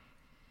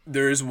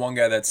 There is one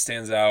guy that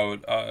stands out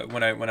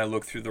when I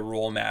look through the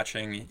role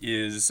matching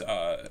is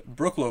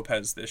Brook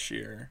Lopez this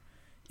year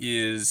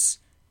is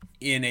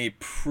in a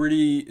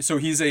pretty, so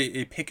he's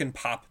a pick and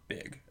pop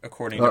big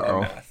according to our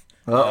math.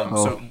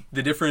 So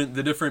the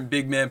different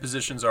big man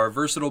positions are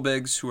versatile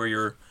bigs, who are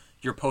your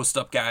post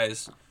up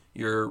guys,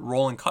 your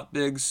roll and cut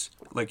bigs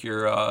like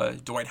your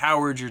Dwight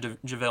Howard, your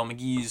JaVale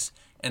McGee's,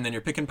 and then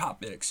your pick and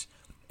pop bigs.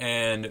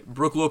 And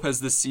Brook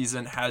Lopez this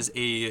season has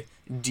a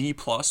D+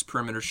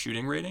 perimeter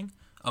shooting rating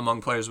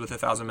among players with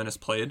 1,000 minutes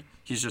played.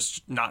 He's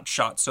just not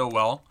shot so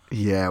well.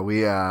 Yeah,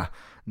 we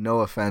no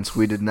offense,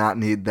 we did not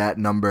need that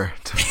number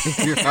to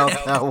figure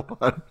out that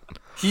one.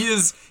 He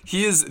is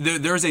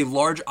there's a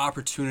large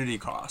opportunity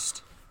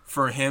cost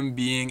for him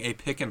being a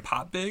pick and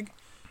pop big.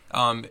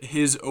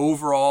 His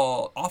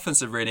overall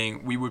offensive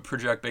rating, we would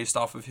project based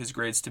off of his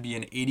grades to be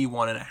an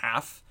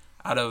 81.5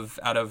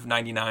 out of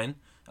 99.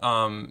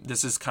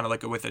 This is kind of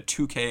like with a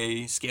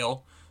 2K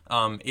scale.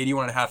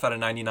 81.5 out of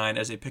 99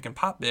 as a pick and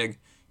pop big.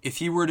 If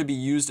he were to be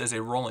used as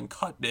a roll and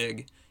cut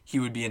big, he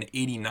would be an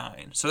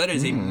 89. So that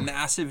is a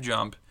massive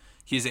jump.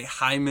 He's a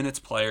high minutes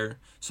player,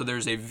 so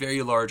there's a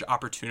very large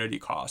opportunity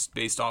cost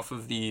based off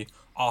of the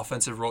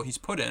offensive role he's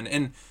put in.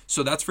 And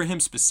so that's for him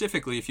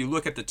specifically. If you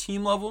look at the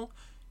team level,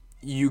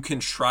 you can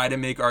try to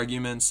make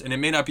arguments, and it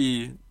may not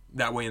be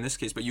that way in this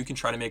case, but you can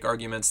try to make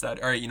arguments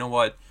that, all right, you know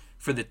what,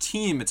 for the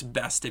team, it's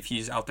best if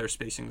he's out there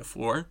spacing the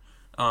floor,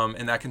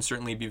 and that can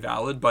certainly be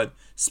valid. But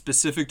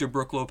specific to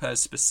Brook Lopez,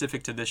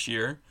 specific to this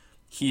year,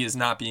 he is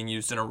not being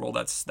used in a role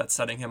that's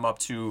setting him up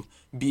to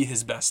be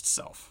his best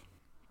self.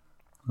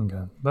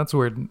 Okay. That's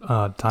where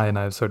Ty and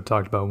I have sort of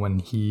talked about when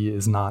he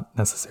is not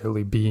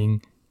necessarily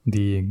being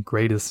the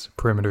greatest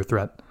perimeter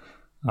threat.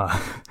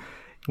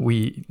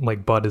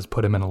 Bud has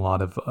put him in a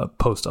lot of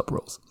post-up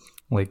roles.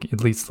 Like,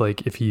 at least,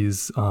 like, if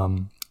he's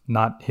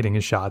not hitting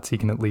his shots, he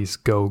can at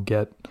least go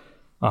get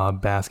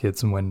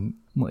baskets when,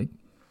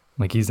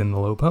 like he's in the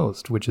low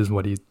post, which is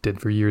what he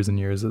did for years and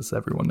years, as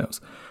everyone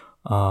knows.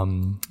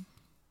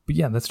 But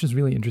yeah, that's just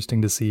really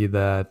interesting to see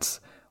that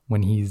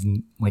when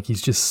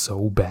he's just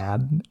so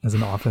bad as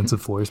an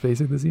offensive floor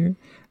spacer this year,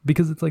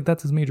 because it's like,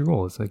 that's his major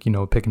role. It's like,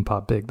 pick and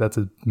pop big. That's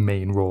his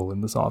main role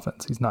in this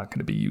offense. He's not going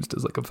to be used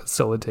as like a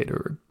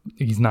facilitator.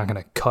 He's not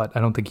going to cut. I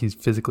don't think he's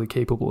physically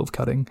capable of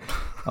cutting.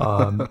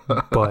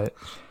 But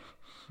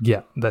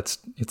yeah, it's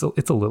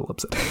a little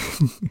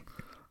upsetting.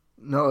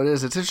 No, it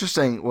is. It's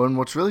interesting.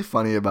 What's really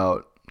funny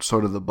about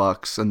sort of the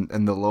Bucks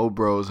and the Low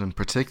Bros in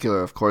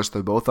particular, of course,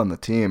 they're both on the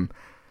team.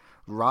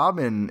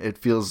 Robin, it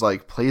feels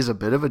like, plays a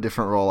bit of a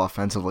different role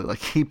offensively. Like,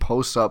 he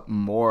posts up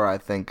more, I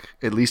think,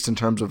 at least in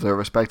terms of their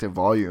respective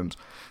volumes,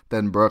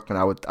 than Brook, and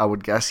I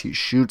would guess he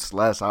shoots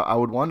less. I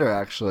would wonder,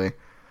 actually,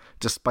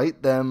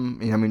 despite them,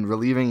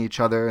 relieving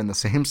each other in the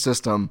same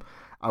system,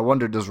 I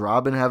wonder, does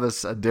Robin have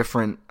a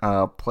different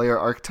player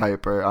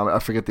archetype, or I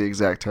forget the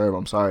exact term,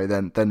 I'm sorry,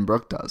 than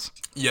Brook does?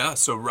 Yeah,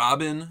 so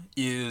Robin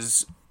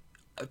is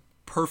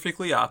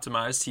perfectly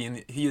optimized.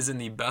 He is in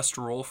the best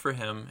role for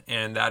him,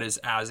 and that is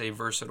as a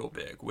versatile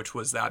big, which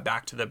was that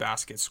back to the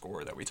basket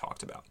score that we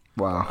talked about.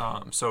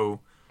 Wow. So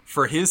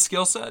for his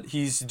skill set,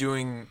 he's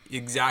doing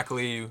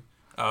exactly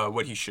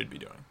what he should be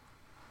doing.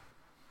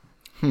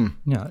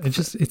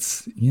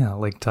 Yeah,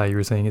 like Ty, you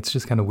were saying, it's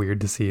just kind of weird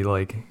to see,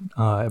 like,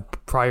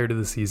 prior to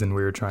the season,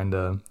 we were trying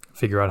to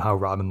figure out how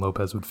Robin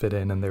Lopez would fit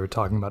in, and they were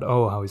talking about,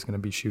 how he's going to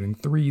be shooting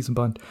threes a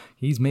bunch.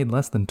 He's made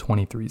less than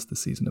 20 threes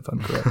this season, if I'm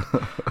correct.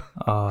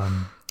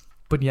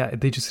 But yeah,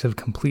 they just have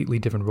completely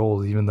different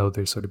roles, even though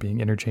they're sort of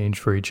being interchanged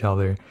for each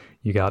other.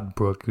 You got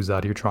Brook, who's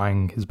out here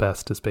trying his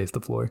best to space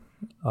the floor.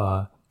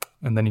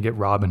 And then you get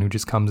Robin, who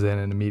just comes in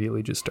and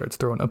immediately just starts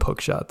throwing up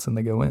hook shots, and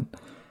they go in.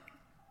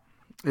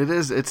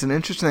 It's an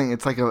interesting,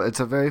 it's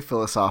a very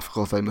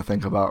philosophical thing to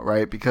think about,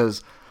 right?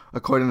 Because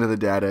according to the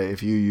data,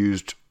 if you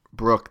used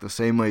Brook the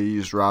same way you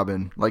used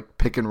Robin, like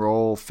pick and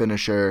roll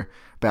finisher,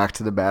 back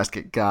to the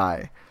basket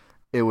guy,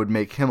 it would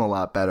make him a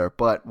lot better.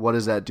 But what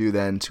does that do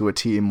then to a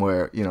team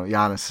where,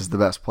 Giannis is the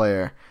best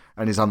player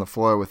and he's on the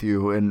floor with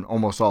you in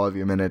almost all of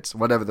your minutes,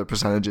 whatever the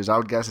percentage is? I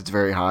would guess it's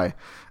very high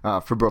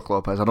for Brook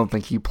Lopez. I don't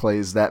think he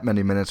plays that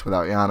many minutes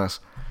without Giannis.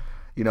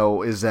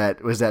 Is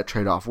that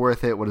trade-off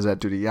worth it? What does that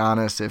do to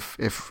Giannis?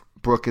 If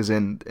Brook is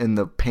in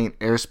the paint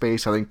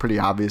airspace, I think pretty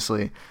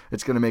obviously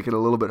it's going to make it a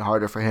little bit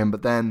harder for him.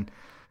 But then,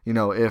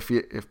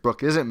 if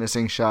Brook isn't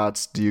missing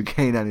shots, do you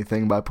gain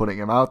anything by putting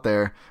him out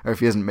there? Or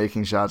if he isn't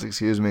making shots, it's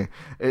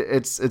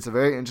a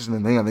very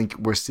interesting thing. I think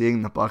we're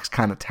seeing the Bucks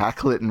kind of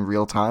tackle it in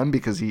real time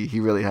because he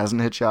really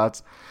hasn't hit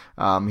shots.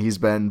 He's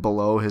been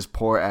below his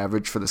poor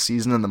average for the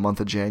season in the month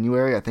of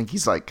January. I think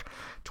he's like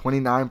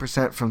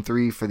 29% from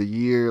three for the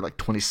year, like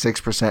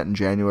 26% in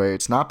January.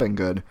 It's not been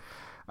good.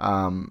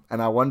 And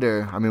I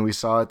wonder, we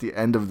saw at the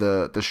end of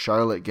the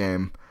Charlotte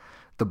game,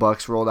 the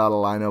Bucks rolled out a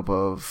lineup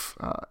of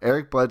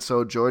Eric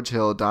Bledsoe, George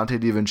Hill, Dante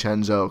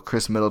DiVincenzo,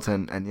 Chris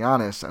Middleton, and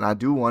Giannis. And I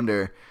do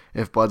wonder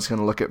if Bud's going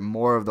to look at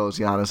more of those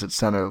Giannis at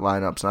center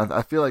lineups. And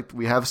I feel like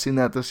we have seen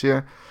that this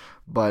year,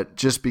 but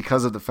just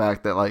because of the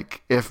fact that,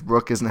 like, if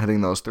Brook isn't hitting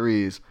those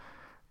threes,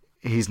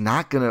 he's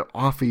not going to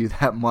offer you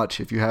that much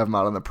if you have him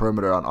out on the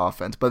perimeter on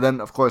offense. But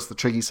then, of course, the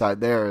tricky side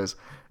there is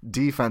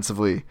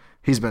defensively,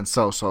 he's been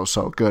so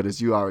good, as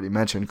you already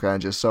mentioned,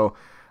 Cranges. So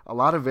a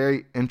lot of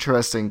very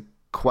interesting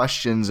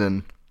questions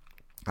and,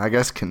 I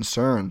guess,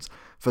 concerns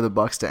for the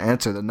Bucks to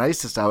answer. The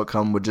nicest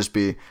outcome would just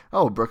be,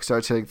 Brook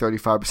starts hitting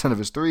 35% of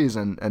his threes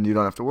and you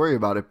don't have to worry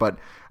about it. But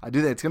I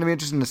do think it's going to be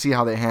interesting to see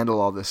how they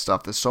handle all this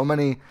stuff. There's so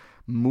many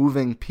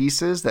moving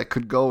pieces that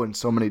could go in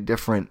so many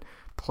different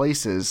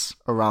places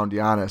around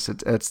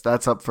Giannis.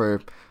 That's up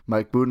for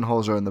Mike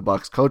Budenholzer and the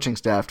Bucks coaching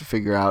staff to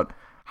figure out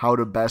how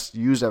to best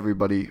use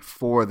everybody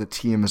for the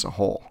team as a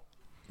whole.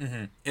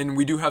 Mm-hmm. And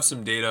we do have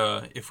some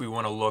data if we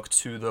want to look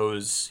to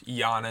those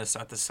Giannis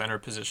at the center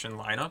position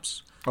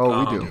lineups.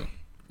 We do.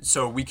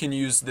 So we can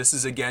use, this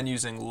is again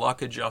using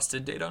luck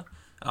adjusted data.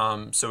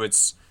 So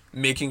it's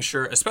making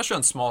sure, especially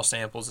on small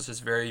samples, this is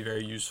very,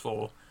 very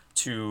useful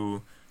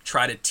to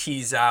try to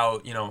tease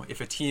out, if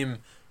a team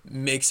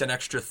makes an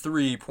extra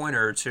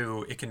 3-pointer or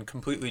two, it can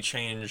completely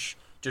change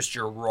just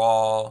your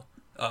raw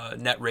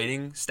net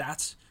rating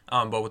stats.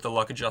 But with the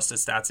luck adjusted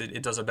stats,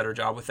 it does a better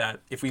job with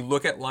that. If we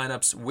look at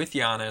lineups with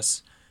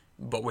Giannis,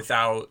 but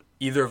without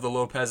either of the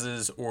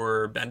Lopez's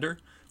or Bender,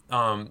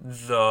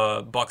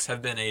 the Bucks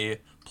have been a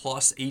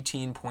plus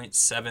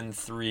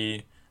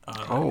 18.73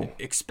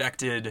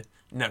 expected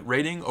net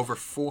rating over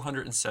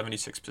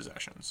 476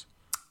 possessions.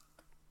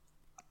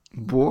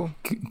 Whoa.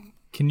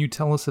 Can you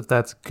tell us if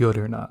that's good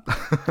or not?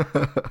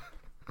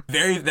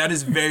 That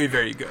is very,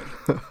 very good.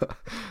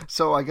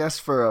 So I guess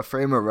for a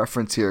frame of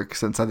reference here,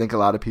 since I think a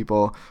lot of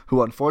people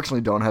who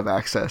unfortunately don't have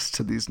access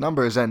to these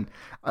numbers, and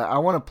I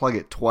want to plug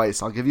it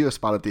twice. I'll give you a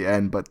spot at the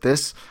end, but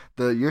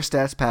your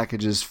stats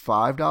package is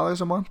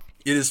 $5 a month?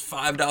 It is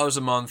 $5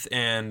 a month,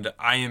 and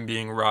I am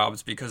being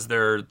robbed because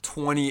there are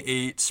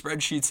 28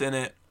 spreadsheets in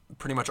it,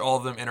 pretty much all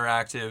of them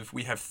interactive.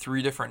 We have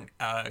 3 different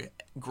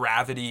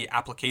gravity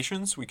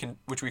applications,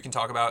 which we can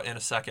talk about in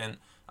a second.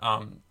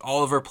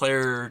 All of our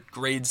player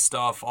grade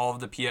stuff, all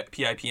of the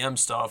PIPM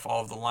stuff,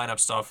 all of the lineup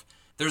stuff.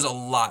 There's a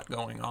lot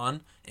going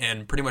on,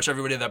 and pretty much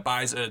everybody that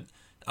buys it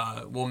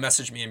will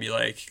message me and be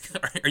like,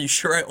 "Are you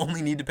sure I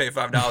only need to pay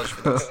 $5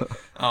 for this?"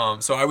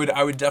 So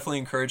I would definitely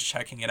encourage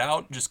checking it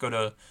out. Just go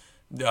to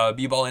the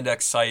B-Ball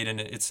Index site, and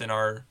it's in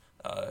our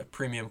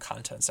premium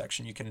content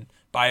section. You can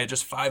buy it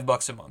just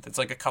 $5 a month. It's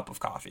like a cup of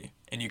coffee,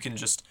 and you can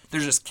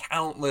there's just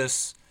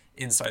countless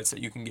insights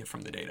that you can get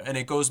from the data, and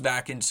it goes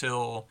back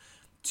until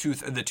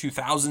the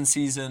 2000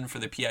 season for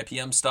the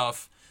PIPM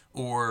stuff,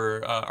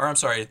 or I'm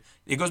sorry,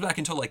 it goes back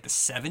until like the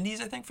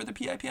 70s, I think, for the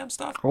PIPM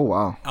stuff. Oh,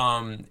 wow.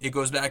 It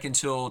goes back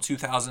until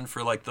 2000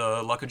 for like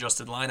the luck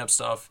adjusted lineup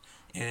stuff,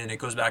 and it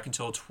goes back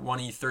until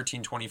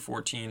 2013,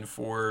 2014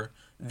 for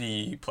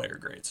the player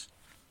grades.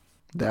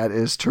 That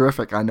is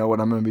terrific. I know what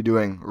I'm going to be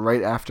doing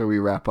right after we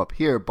wrap up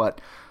here, but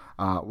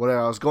Where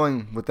I was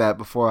going with that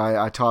before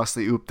I tossed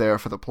the oop there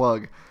for the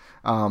plug.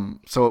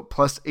 So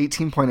plus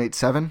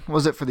 18.87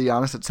 was it for the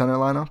Giannis at center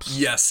lineups?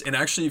 Yes, and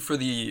actually for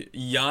the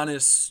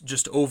Giannis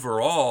just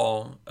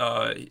overall,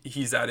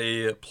 he's at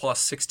a plus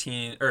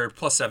 16 or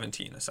plus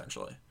 17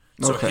 essentially.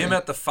 So him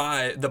at the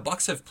 5, the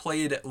Bucks have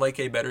played like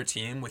a better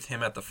team with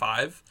him at the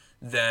 5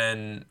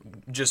 than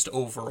just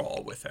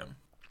overall with him.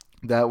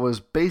 That was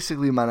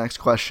basically my next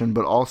question,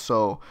 but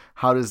also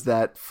how does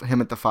that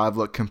him at the 5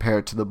 look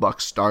compared to the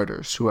Bucks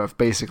starters who have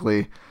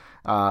basically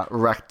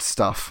wrecked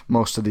stuff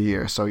most of the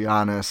year? So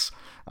Giannis,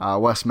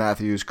 Wes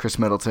Matthews, Chris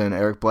Middleton,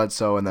 Eric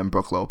Bledsoe, and then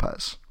Brook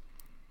Lopez.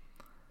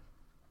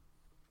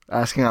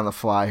 Asking on the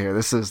fly here.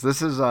 This is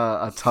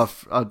a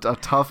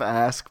tough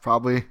ask.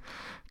 Probably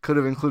could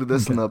have included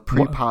this in the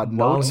pre-pod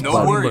notes.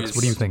 No worries.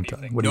 What do you think,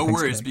 Tony? No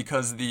worries,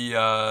 because the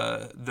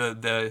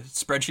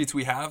spreadsheets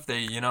we have,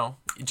 they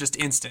just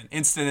instant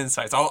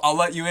insights. I'll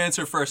let you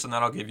answer first, and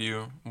then I'll give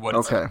you what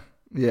it's okay.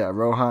 Yeah,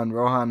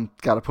 Rohan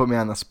got to put me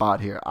on the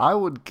spot here. I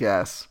would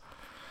guess.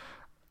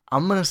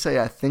 I'm going to say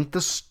I think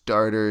the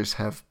starters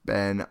have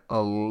been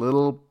a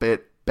little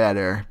bit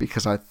better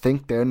because I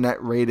think their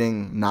net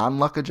rating,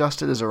 non-luck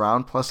adjusted, is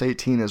around plus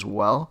 18 as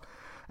well.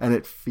 And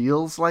it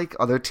feels like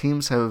other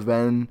teams have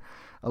been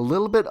a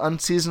little bit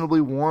unseasonably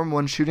warm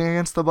when shooting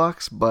against the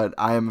Bucks, but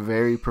I am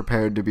very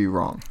prepared to be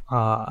wrong.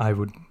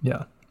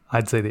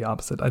 I'd say the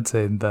opposite. I'd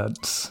say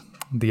that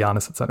the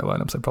Giannis at center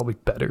lineups are probably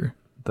better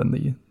than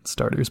the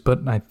starters,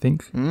 but I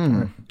think,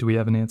 do we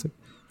have an answer?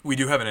 We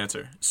do have an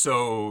answer.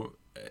 So,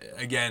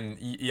 again,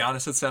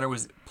 Giannis at center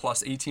was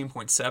plus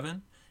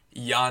 18.7.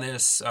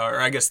 Giannis, or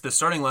I guess the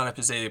starting lineup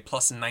is a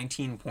plus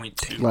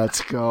 19.2.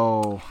 Let's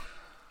go.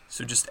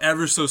 So just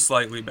ever so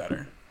slightly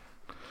better.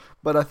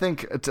 But I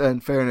think, in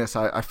fairness,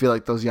 I feel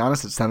like those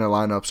Giannis at center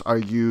lineups are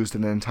used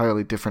in an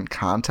entirely different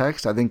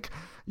context. I think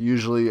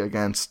usually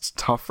against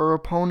tougher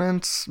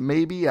opponents,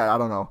 maybe. I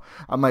don't know.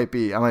 I might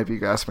be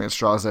grasping at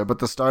straws there, but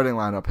the starting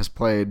lineup has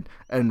played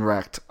and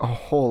wrecked a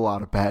whole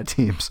lot of bad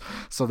teams.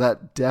 So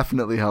that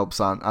definitely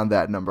helps on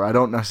that number. I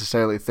don't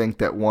necessarily think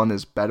that one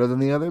is better than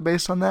the other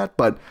based on that,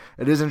 but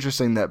it is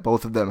interesting that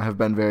both of them have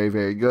been very,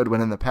 very good when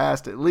in the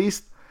past, at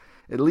least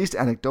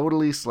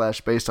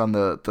anecdotally / based on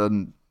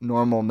the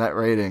normal net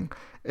rating,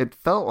 it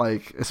felt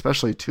like,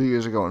 especially 2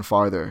 years ago and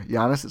farther,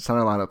 Giannis at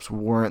center lineups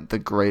weren't the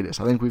greatest.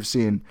 I think we've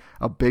seen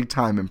a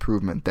big-time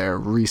improvement there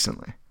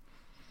recently.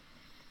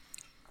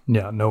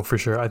 Yeah, no, for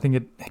sure. I think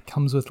it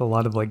comes with a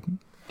lot of,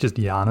 just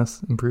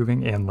Giannis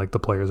improving and, the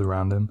players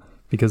around him.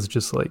 Because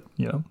just,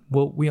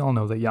 we all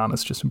know that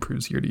Giannis just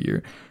improves year to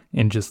year.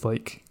 And just,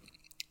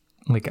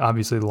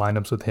 obviously the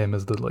lineups with him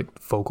as the,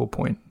 focal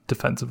point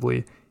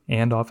defensively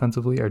and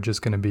offensively are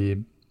just going to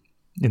be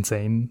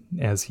insane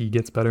as he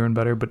gets better and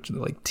better, but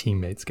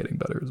teammates getting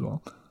better as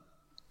well.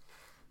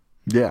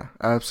 Yeah,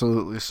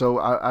 absolutely. So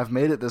I've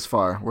made it this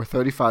far. We're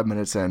 35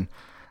 minutes in.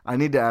 I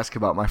need to ask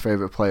about my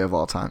favorite play of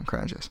all time,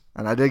 Cranges.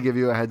 And I did give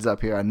you a heads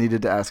up here. I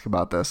needed to ask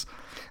about this.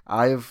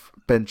 I've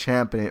been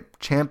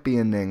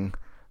championing,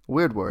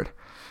 weird word,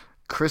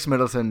 Chris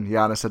Middleton,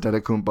 Giannis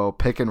Antetokounmpo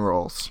pick and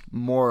rolls,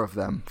 more of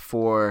them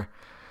for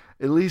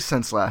at least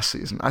since last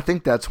season. I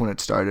think that's when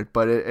it started,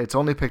 but it's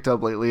only picked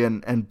up lately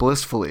and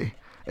blissfully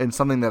in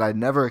something that I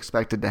never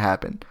expected to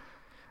happen.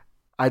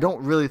 I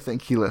don't really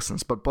think he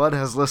listens, but Bud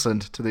has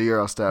listened to the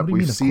Eurostep.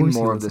 We've seen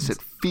more of this.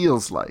 It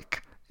feels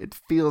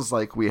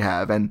like we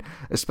have, and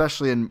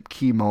especially in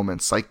key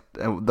moments, like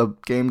the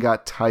game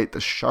got tight, the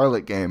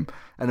Charlotte game,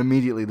 and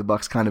immediately the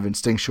Bucks kind of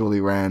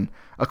instinctually ran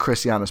a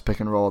Chris Giannis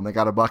pick and roll, and they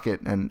got a bucket,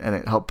 and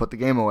it helped put the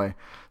game away.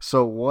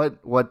 So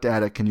what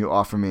data can you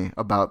offer me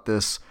about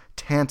this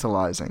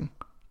tantalizing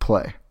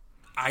play?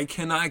 I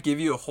cannot give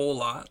you a whole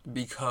lot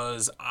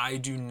because I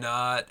do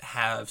not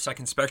have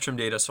second spectrum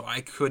data, so I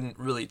couldn't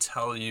really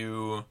tell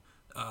you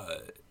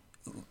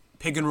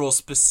pick and roll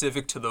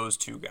specific to those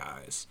two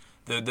guys.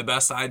 The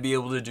best I'd be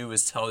able to do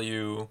is tell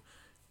you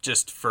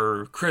just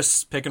for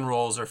Chris pick and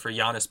rolls or for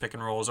Giannis pick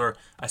and rolls, or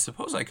I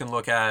suppose I can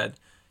look at,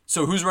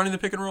 so who's running the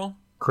pick and roll?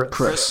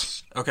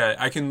 Chris. Okay,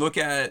 I can look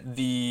at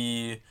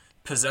the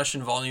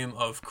possession volume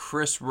of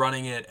Chris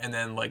running it and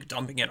then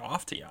dumping it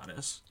off to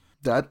Giannis.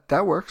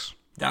 That works.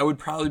 That would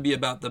probably be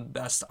about the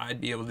best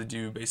I'd be able to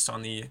do based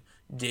on the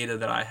data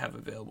that I have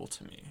available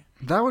to me.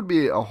 That would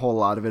be a whole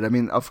lot of it. I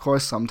mean, of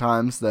course,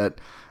 sometimes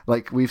that,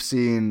 we've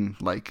seen,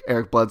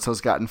 Eric Bledsoe's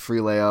gotten free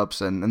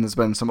layups, and there's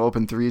been some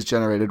open threes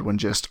generated when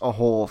just a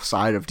whole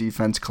side of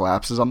defense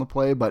collapses on the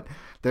play. But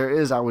there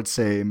is, I would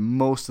say,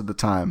 most of the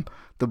time,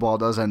 the ball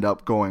does end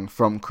up going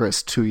from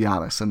Chris to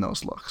Giannis in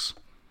those looks.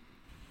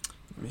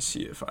 Let me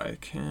see if I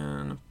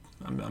can.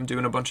 I'm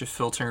doing a bunch of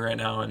filtering right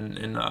now in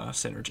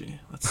Synergy.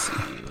 Let's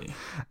see.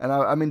 And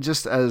I mean,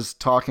 just as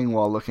talking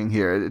while looking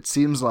here, it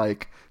seems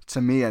like,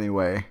 to me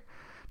anyway,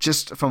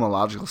 just from a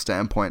logical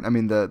standpoint, I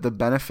mean, the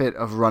benefit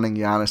of running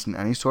Giannis in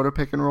any sort of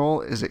pick and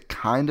roll is it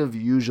kind of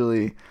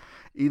usually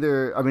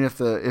either, I mean,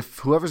 if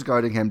whoever's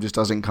guarding him just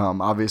doesn't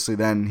come, obviously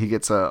then he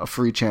gets a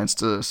free chance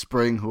to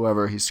spring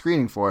whoever he's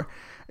screening for.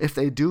 If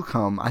they do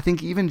come, I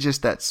think even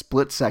just that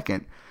split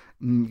second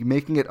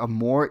making it a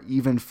more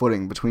even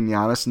footing between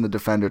Giannis and the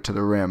defender to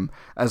the rim,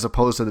 as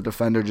opposed to the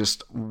defender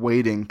just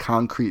waiting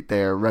concrete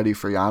there ready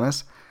for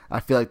Giannis. I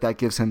feel like that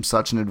gives him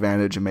such an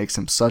advantage and makes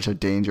him such a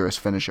dangerous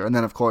finisher. And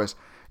then, of course,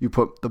 you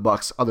put the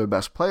Bucks' other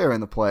best player in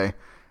the play,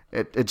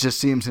 it just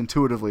seems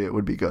intuitively it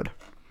would be good.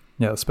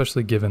 Yeah,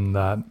 especially given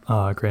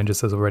that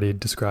Granges has already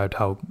described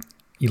how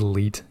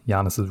elite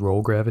Giannis's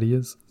roll gravity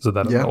is, so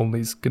that only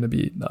is going to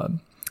be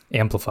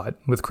amplified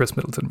with Chris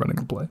Middleton running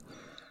the play.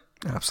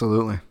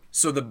 Absolutely.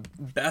 So the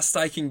best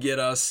I can get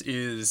us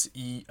is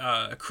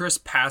Chris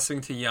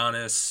passing to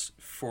Giannis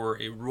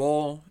for a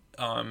roll,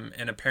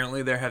 and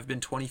apparently there have been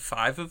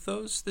 25 of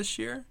those this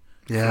year.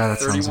 Yeah, that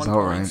sounds about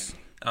points.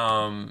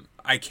 Right.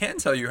 I can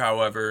tell you,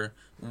 however,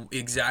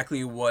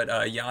 exactly what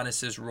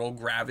Giannis's roll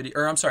gravity,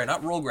 or I'm sorry,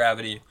 not roll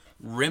gravity,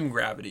 rim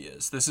gravity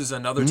is. This is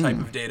another type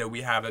of data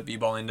we have at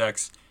B-Ball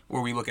Index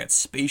where we look at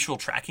spatial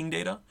tracking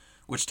data,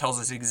 which tells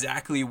us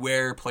exactly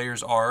where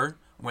players are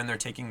when they're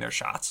taking their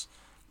shots.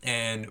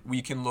 And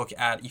we can look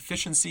at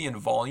efficiency and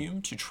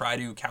volume to try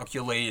to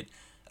calculate,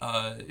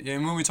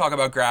 and when we talk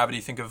about gravity,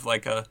 think of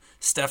like a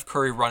Steph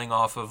Curry running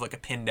off of like a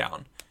pin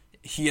down.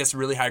 He has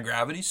really high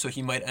gravity, so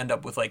he might end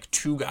up with like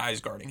 2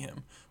 guys guarding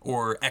him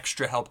or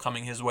extra help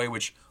coming his way,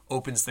 which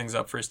opens things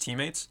up for his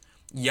teammates.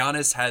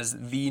 Giannis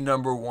has the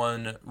number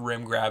 1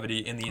 rim gravity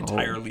in the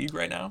entire league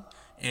right now,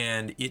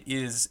 and it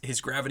is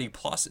his gravity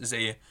plus is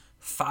a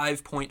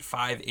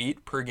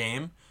 5.58 per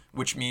game,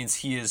 which means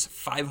he is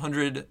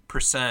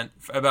 500%,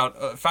 about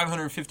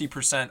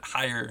 550%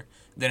 higher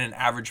than an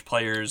average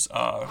player's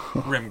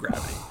rim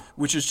gravity,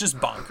 which is just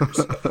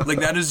bonkers. Like,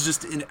 that is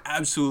just an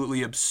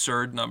absolutely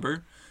absurd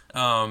number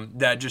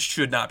that just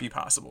should not be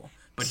possible.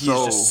 But he's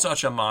just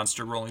such a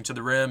monster rolling to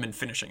the rim and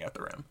finishing at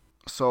the rim.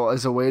 So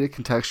as a way to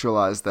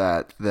contextualize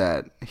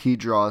that he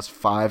draws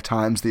 5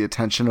 times the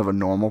attention of a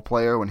normal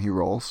player when he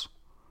rolls?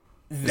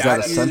 Is that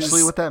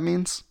essentially what that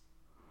means?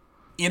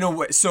 In a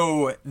way,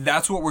 so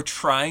that's what we're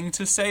trying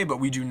to say, but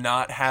we do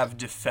not have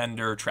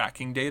defender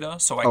tracking data,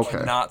 so I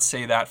cannot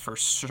say that for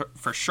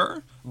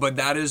sure. But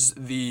that is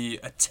the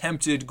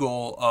attempted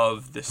goal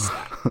of this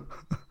stat.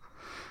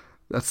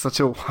 That's such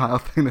a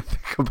wild thing to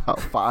think about.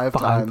 5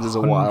 times is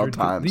a wild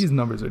time. These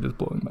numbers are just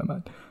blowing my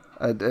mind.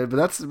 But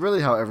that's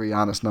really how every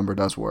Giannis number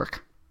does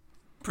work.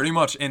 Pretty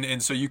much,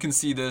 and so you can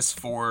see this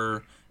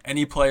for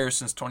any player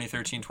since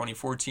 2013,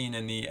 2014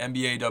 in the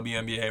NBA,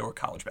 WNBA, or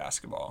college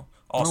basketball,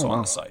 also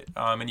on the site.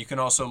 And you can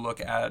also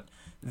look at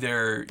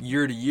their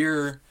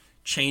year-to-year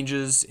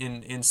changes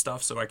in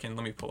stuff. So let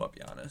me pull up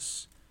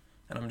Giannis.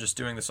 And I'm just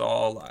doing this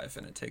all live,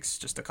 and it takes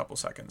just a couple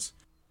seconds.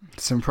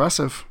 It's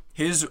impressive.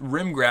 His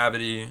rim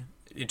gravity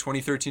in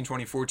 2013,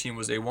 2014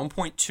 was a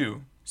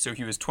 1.2, so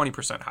he was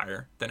 20%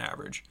 higher than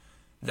average.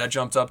 That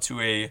jumped up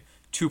to a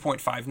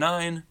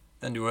 2.59,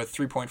 then to a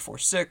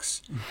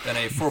 3.46, then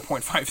a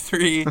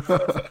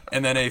 4.53,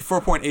 and then a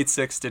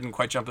 4.86, didn't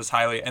quite jump as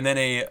highly, and then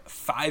a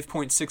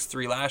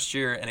 5.63 last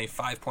year and a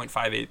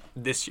 5.58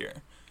 this year.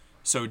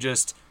 So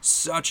just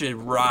such a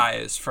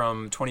rise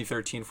from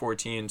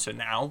 2013-14 to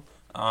now.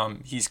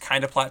 He's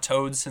kind of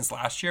plateaued since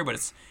last year,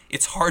 but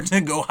it's hard to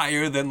go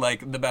higher than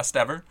like the best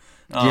ever.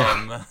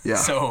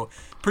 So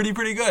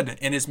pretty good.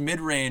 And his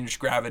mid-range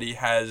gravity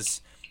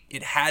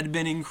had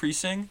been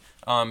increasing.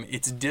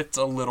 It's dipped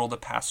a little the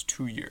past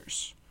 2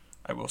 years,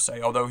 I will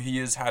say, although he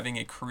is having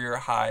a career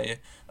high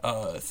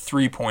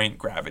 3-point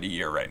gravity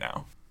year right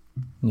now.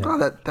 Yeah.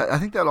 Oh, I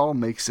think that all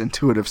makes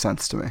intuitive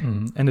sense to me.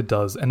 And it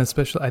does. And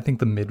especially, I think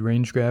the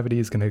mid-range gravity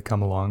is going to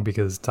come along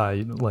because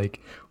Ty,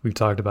 like we've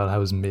talked about how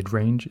his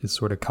mid-range is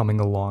sort of coming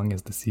along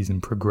as the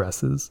season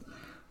progresses,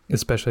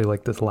 especially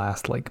like this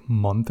last like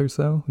month or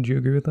so. Would you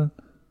agree with that?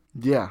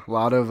 Yeah, a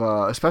lot of,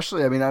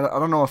 especially, I mean, I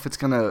don't know if it's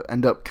going to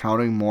end up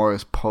counting more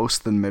as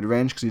post than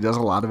mid-range because he does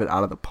a lot of it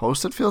out of the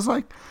post, it feels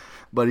like.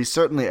 But he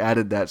certainly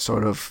added that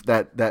sort of,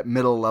 that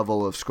middle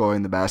level of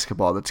scoring the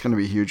basketball that's going to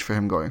be huge for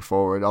him going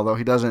forward. Although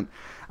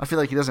I feel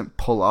like he doesn't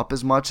pull up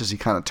as much as he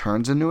kind of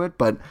turns into it.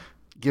 But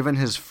given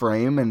his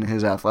frame and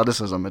his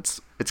athleticism,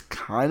 it's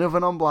kind of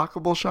an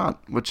unblockable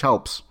shot, which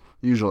helps,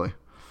 usually.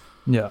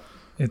 Yeah,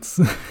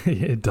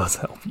 it does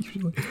help,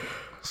 usually.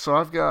 So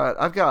I've got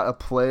a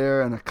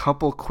player and a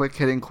couple quick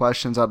hitting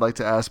questions I'd like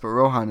to ask. But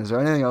Rohan, is there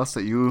anything else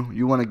that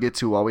you want to get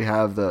to while we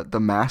have the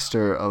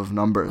master of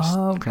numbers,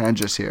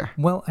 Kranjis here?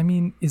 Well, I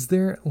mean, is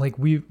there like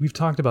we've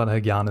talked about how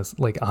Giannis,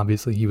 like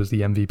obviously he was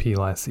the MVP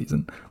last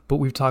season, but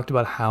we've talked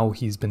about how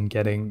he's been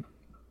getting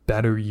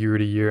better year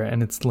to year,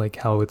 and it's like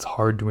how it's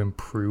hard to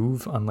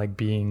improve on like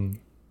being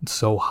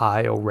so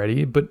high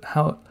already. But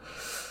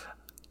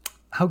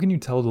how can you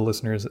tell the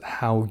listeners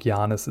how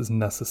Giannis is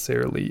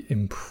necessarily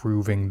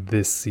improving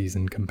this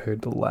season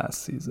compared to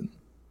last season?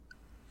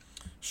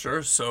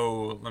 Sure.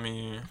 So let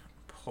me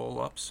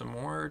pull up some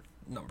more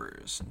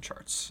numbers and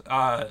charts.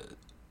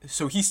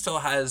 So he still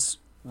has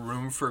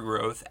room for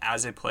growth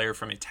as a player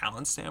from a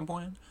talent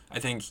standpoint. I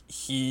think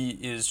he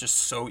is just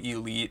so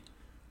elite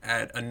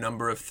at a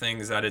number of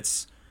things that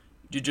it's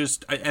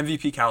just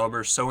MVP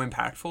caliber, so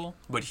impactful,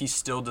 but he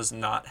still does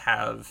not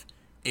have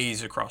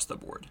A's across the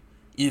board.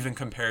 even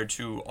compared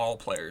to all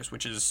players,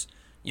 which is,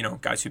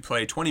 guys who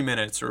play 20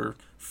 minutes or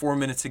 4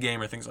 minutes a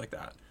game or things like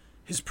that.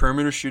 His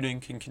perimeter shooting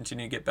can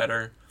continue to get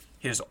better.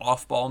 His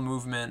off-ball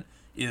movement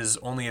is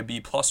only a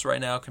B+ right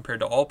now compared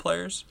to all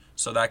players,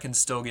 so that can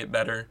still get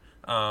better.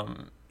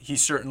 He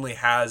certainly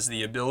has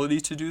the ability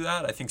to do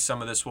that. I think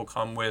some of this will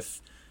come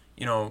with,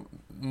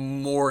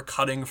 more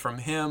cutting from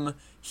him.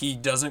 He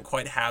doesn't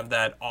quite have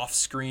that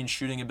off-screen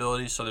shooting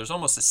ability, so there's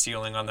almost a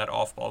ceiling on that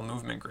off-ball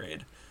movement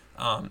grade.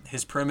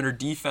 His perimeter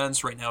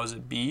defense right now is a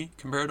B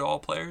compared to all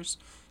players,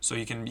 so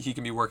he can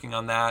be working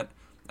on that.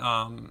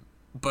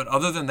 But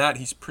other than that,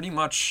 he's pretty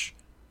much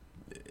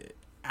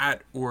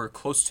at or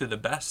close to the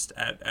best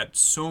at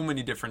so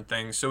many different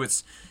things. So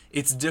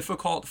it's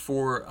difficult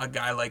for a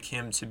guy like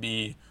him to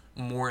be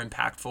more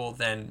impactful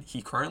than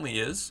he currently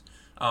is.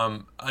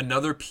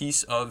 Another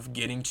piece of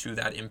getting to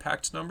that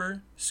impact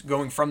number,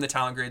 going from the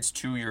talent grades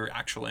to your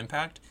actual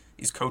impact,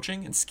 is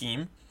coaching and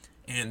scheme.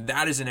 And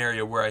that is an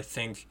area where I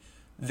think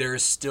there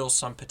is still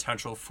some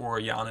potential for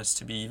Giannis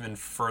to be even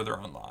further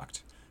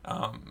unlocked.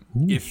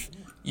 If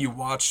you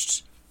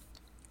watched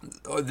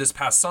this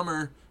past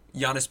summer,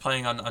 Giannis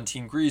playing on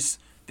Team Greece,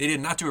 they did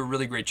not do a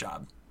really great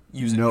job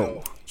using him.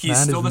 He's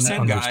still the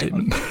same guy.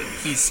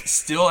 He's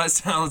still as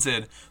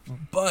talented,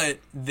 but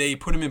they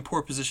put him in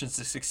poor positions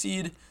to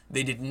succeed.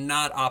 They did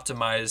not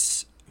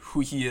optimize who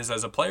he is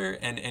as a player,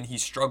 and he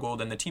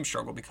struggled, and the team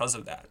struggled because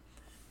of that.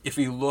 If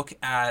we look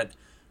at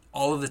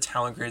all of the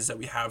talent grades that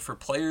we have for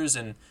players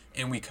and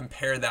we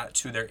compare that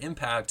to their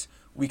impact,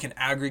 we can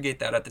aggregate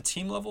that at the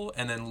team level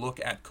and then look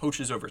at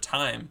coaches over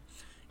time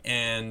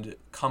and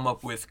come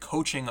up with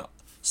coaching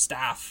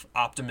staff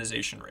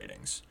optimization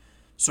ratings.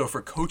 So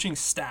for coaching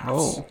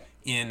staffs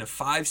in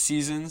 5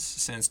 seasons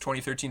since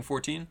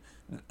 2013-14,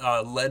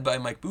 led by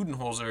Mike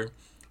Budenholzer,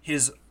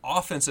 his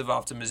offensive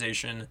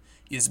optimization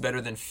is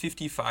better than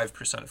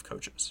 55% of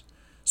coaches.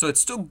 So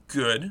it's still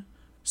good,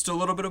 still a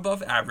little bit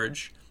above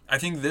average. I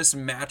think this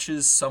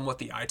matches somewhat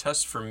the eye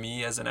test for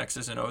me as an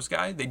X's and O's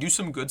guy. They do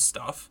some good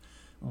stuff,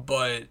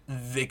 but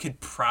they could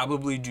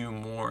probably do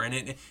more.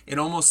 And it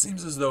almost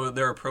seems as though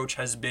their approach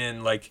has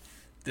been like,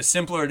 the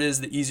simpler it is,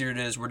 the easier it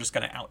is, we're just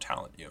going to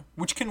out-talent you,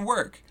 which can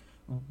work.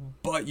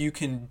 But you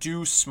can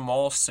do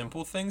small,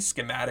 simple things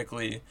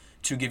schematically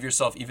to give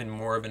yourself even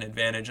more of an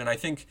advantage. And I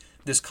think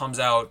this comes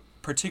out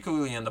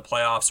particularly in the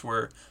playoffs,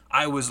 where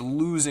I was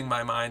losing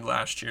my mind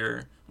last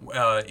year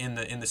in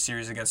the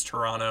series against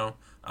Toronto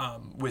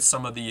with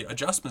some of the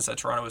adjustments that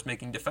Toronto was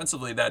making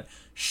defensively that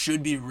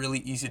should be really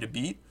easy to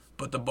beat,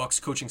 but the Bucks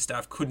coaching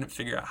staff couldn't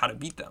figure out how to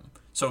beat them.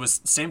 So it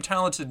was same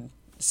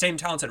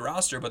talented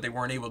roster, but they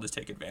weren't able to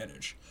take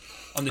advantage.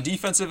 On the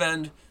defensive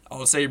end,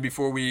 I'll say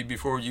before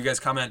you guys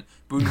comment,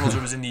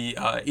 Budenholzer was in the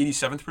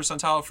 87th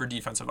percentile for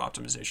defensive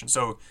optimization.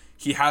 So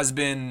he has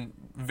been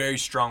very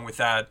strong with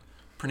that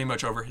pretty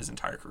much over his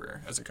entire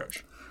career as a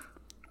coach.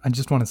 I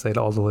just want to say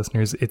to all the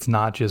listeners, it's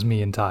not just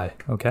me and Ty,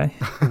 okay?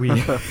 We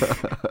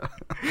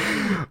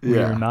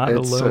are not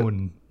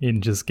alone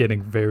in just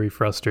getting very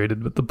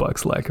frustrated with the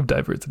Bucks' lack of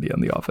diversity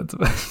on the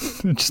offensive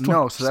end.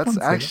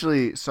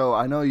 So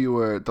I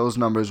know those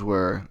numbers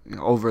were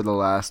over the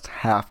last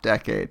half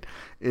decade.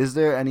 Is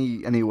there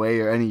any way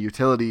or any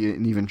utility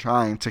in even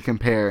trying to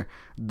compare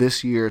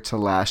this year to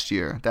last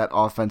year, that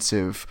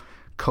offensive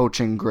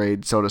coaching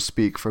grade, so to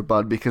speak, for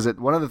Bud? Because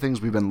one of the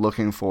things we've been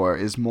looking for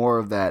is more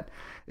of that,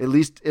 at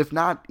least if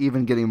not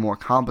even getting more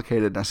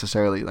complicated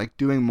necessarily, like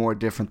doing more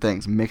different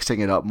things, mixing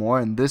it up more.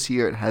 And this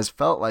year it has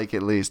felt like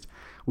at least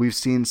we've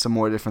seen some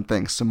more different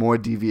things, some more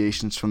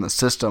deviations from the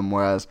system,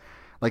 whereas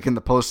like in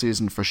the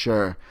postseason for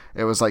sure,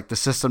 it was like the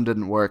system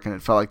didn't work and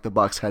it felt like the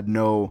Bucks had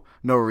no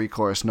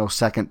recourse, no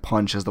second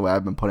punch is the way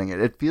I've been putting it.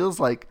 It feels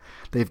like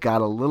they've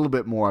got a little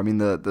bit more. I mean,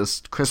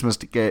 this Christmas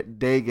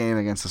Day game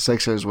against the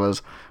Sixers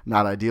was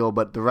not ideal,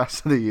 but the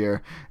rest of the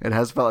year, it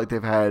has felt like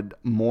they've had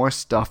more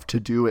stuff to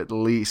do at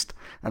least.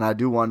 And I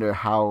do wonder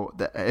how,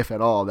 if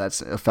at all,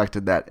 that's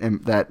affected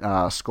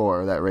that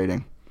score, that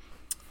rating.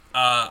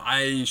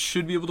 I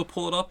should be able to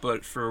pull it up,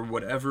 but for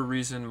whatever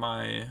reason,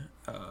 my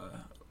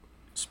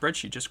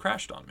spreadsheet just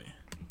crashed on me.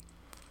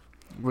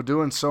 We're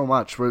doing so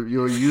much.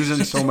 You're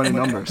using so many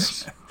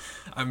numbers.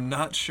 I'm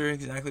not sure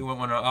exactly what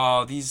went on.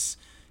 Oh, these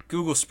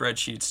Google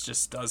spreadsheets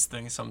just does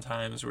things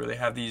sometimes where they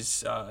have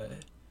these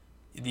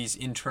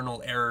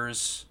internal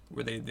errors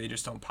where they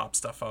just don't pop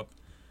stuff up.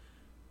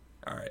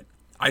 All right.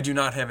 I do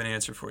not have an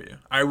answer for you.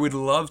 I would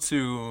love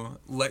to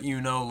let you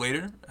know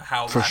later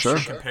how last year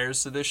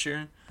compares to this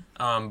year,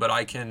 but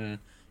I can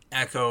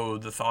echo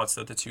the thoughts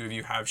that the two of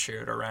you have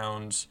shared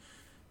around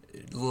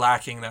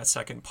lacking that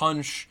second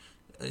punch,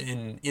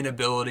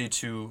 inability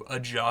to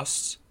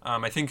adjust.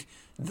 I think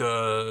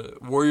the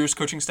Warriors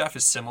coaching staff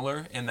is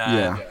similar in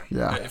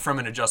that from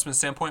an adjustment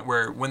standpoint,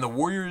 where when the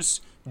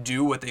Warriors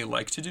do what they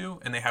like to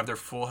do and they have their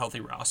full healthy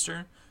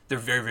roster, they're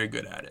very, very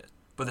good at it.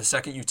 But the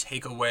second you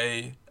take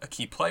away a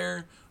key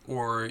player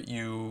or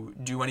you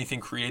do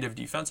anything creative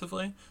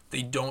defensively,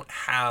 they don't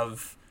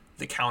have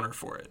the counter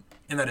for it.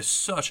 And that is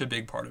such a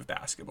big part of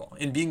basketball.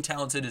 And being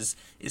talented is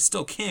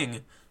still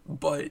king,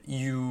 but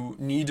you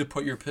need to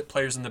put your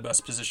players in the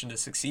best position to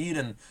succeed.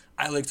 And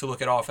I like to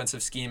look at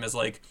offensive scheme as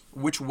like,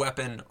 which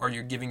weapon are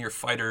you giving your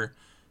fighter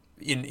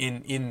in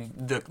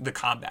the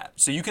combat?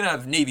 So you can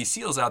have Navy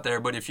SEALs out there,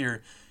 but if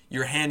you're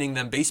handing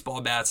them baseball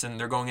bats and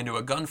they're going into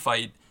a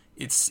gunfight,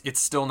 it's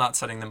still not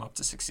setting them up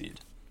to succeed.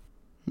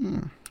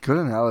 Good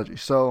analogy.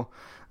 So,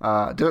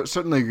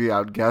 certainly agree. I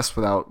would guess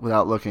without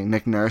looking,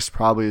 Nick Nurse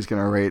probably is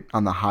going to rate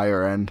on the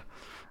higher end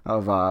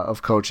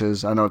of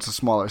coaches. I know it's a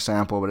smaller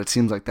sample, but it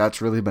seems like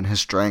that's really been his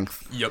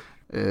strength. Yep.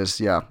 It's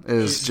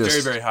just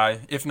very, very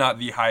high, if not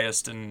the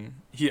highest. And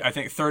I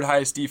think third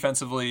highest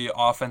defensively.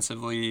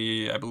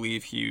 Offensively, I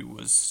believe he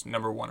was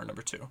number 1 or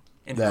number 2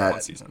 in his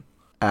one season.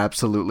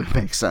 Absolutely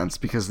makes sense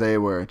because they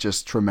were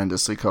just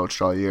tremendously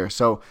coached all year.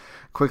 So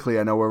quickly,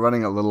 I know we're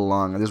running a little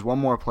long. There's one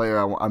more player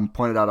I'm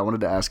pointed out I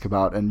wanted to ask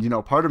about, and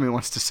part of me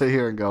wants to sit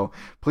here and go,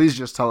 please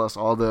just tell us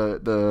all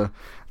the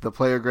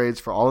player grades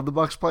for all of the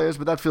Bucks players,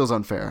 but that feels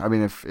unfair. I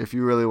mean, if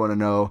you really want to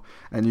know,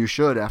 and you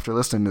should after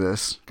listening to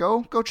this,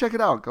 go check it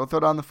out. Go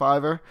throw down the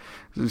 $5.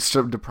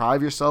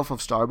 Deprive yourself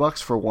of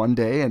Starbucks for one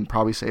day and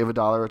probably save $1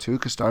 or $2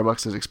 because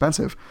Starbucks is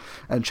expensive,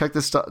 and check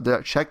this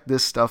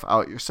stuff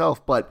out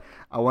yourself. But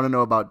I want to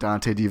know about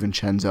Donte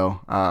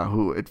DiVincenzo,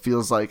 who it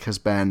feels like has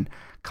been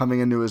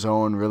coming into his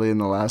own really in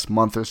the last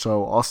month or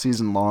so, all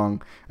season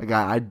long. A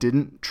guy I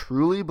didn't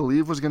truly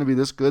believe was going to be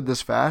this good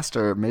this fast,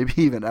 or maybe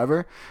even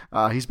ever.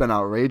 He's been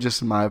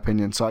outrageous in my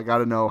opinion, so I got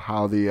to know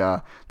how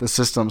the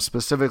system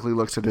specifically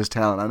looks at his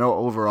talent. I know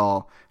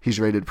overall he's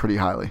rated pretty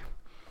highly.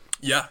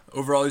 Yeah,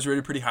 overall he's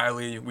rated pretty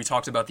highly. We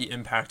talked about the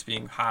impact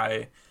being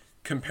high.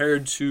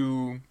 Compared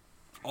to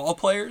all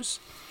players,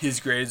 his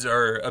grades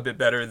are a bit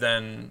better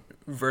than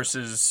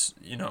versus,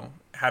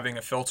 having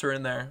a filter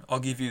in there. I'll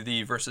give you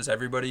the versus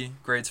everybody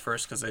grades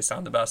first because they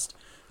sound the best.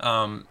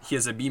 He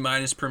has a B-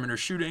 perimeter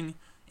shooting,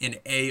 an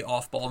A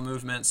off-ball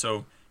movement,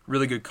 so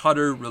really good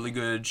cutter, really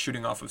good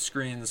shooting off of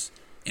screens,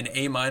 an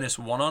A-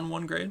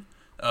 one-on-one grade,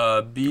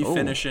 B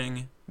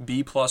finishing,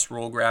 B+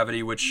 roll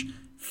gravity, which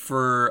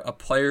for a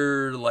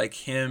player like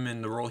him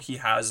and the role he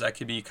has, that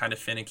could be kind of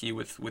finicky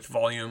with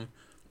volume.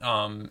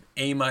 A-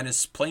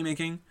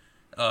 playmaking,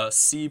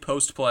 C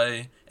post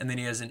play, and then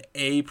he has an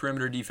A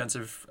perimeter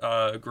defensive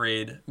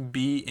grade,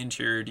 B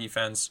interior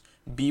defense,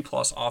 B+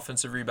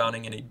 offensive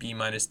rebounding, and a B-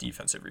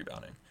 defensive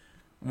rebounding.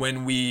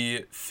 When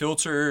we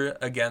filter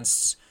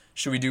against,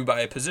 should we do by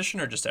a position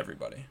or just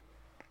everybody?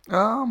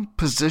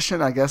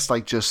 Position, I guess,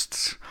 like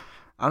just,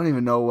 I don't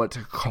even know what to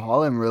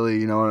call him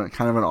really,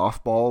 kind of an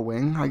off-ball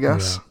wing, I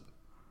guess.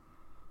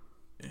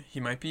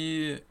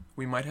 Yeah.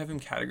 We might have him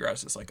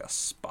categorized as like a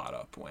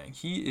spot-up wing.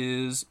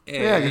 He is I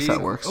guess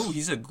that works. Oh,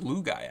 he's a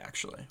glue guy,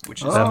 actually,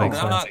 which is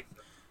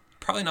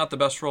probably not the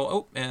best role.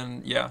 Oh,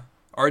 and yeah,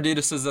 our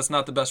data says that's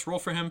not the best role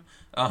for him,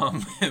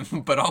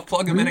 but I'll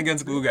plug him in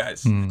against glue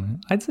guys.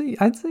 I'd say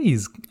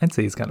he's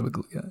kind of a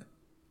glue guy.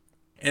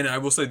 And I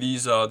will say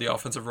these the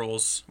offensive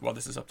roles, while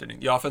this is updating,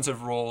 the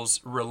offensive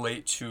roles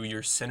relate to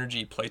your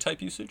synergy play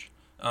type usage.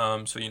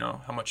 So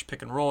how much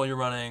pick and roll you're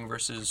running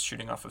versus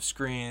shooting off of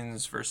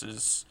screens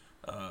versus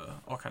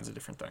all kinds of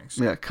different things.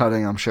 Yeah,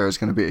 cutting I'm sure is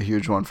going to be a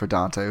huge one for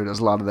Donte, who does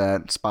a lot of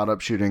that. Spot up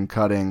shooting,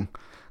 cutting,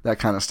 that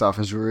kind of stuff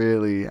is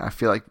really, I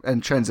feel like,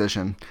 and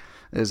transition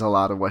is a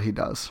lot of what he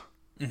does.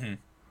 Mm-hmm.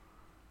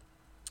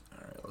 All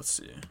right, let's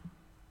see.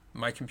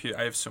 My computer,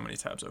 I have so many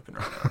tabs open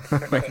right now.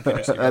 My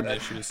computer's giving me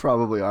issues.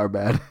 Probably are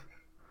bad.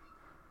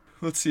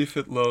 Let's see if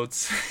it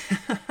loads.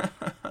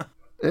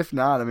 If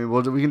not, I mean,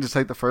 we can just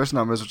take the first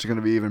numbers, which are going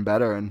to be even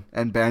better,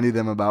 and bandy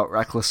them about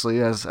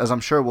recklessly, as I'm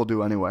sure we'll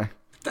do anyway.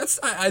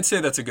 I'd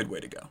say that's a good way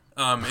to go.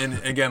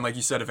 And again, like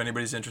you said, if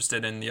anybody's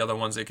interested in the other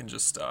ones, they can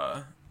just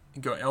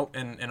go. Oh,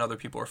 and other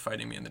people are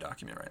fighting me in the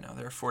document right now.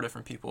 There are 4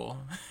 different people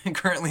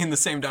currently in the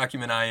same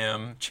document I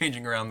am,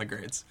 changing around the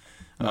grades.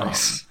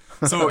 Nice.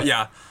 So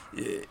yeah,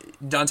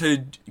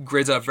 Donte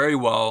grades out very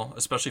well,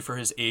 especially for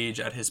his age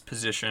at his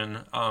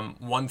position.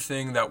 One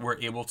thing that we're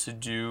able to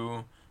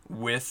do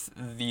with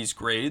these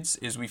grades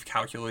is we've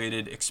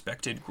calculated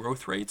expected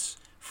growth rates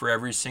for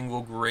every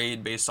single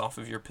grade based off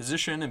of your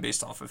position and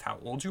based off of how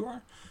old you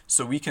are.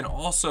 So we can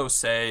also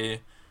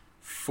say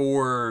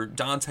for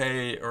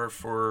Donte or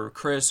for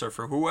Chris or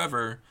for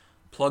whoever,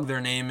 plug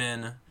their name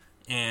in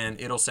and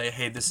it'll say,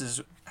 hey, this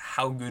is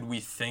how good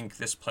we think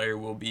this player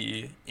will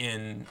be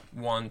in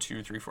 1,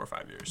 2, 3, 4,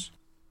 5 years.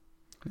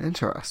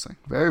 Interesting.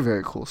 Very,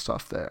 very cool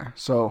stuff there.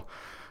 So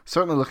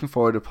certainly looking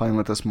forward to playing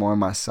with this more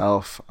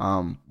myself.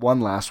 One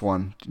last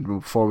one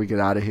before we get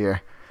out of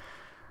here.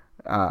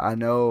 I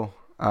know,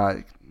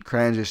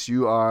 Kranjis,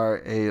 you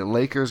are a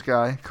Lakers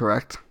guy,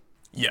 correct?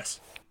 Yes.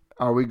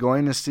 Are we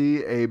going to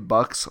see a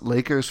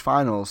Bucks-Lakers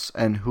finals,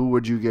 and who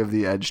would you give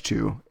the edge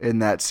to in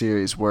that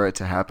series were it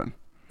to happen?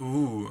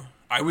 Ooh,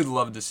 I would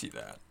love to see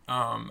that.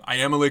 I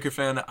am a Laker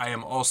fan. I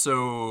am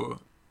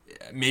also,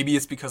 maybe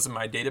it's because of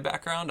my data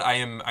background, I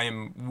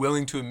am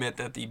willing to admit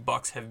that the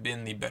Bucks have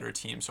been the better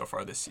team so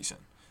far this season.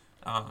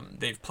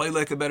 They've played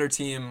like a better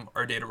team.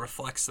 Our data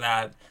reflects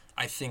that.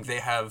 I think they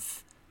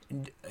have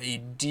a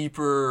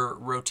deeper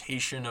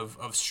rotation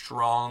of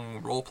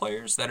strong role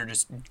players that are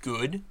just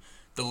good.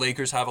 The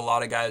Lakers have a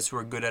lot of guys who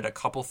are good at a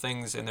couple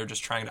things, and they're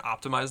just trying to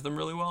optimize them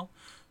really well.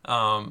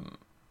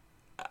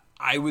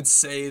 I would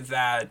say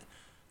that,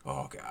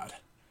 oh God,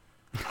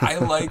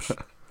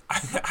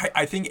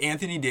 I think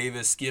Anthony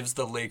Davis gives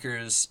the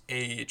Lakers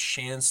a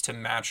chance to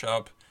match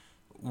up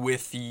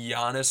with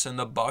Giannis and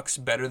the Bucks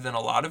better than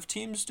a lot of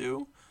teams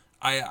do.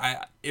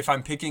 If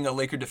I'm picking a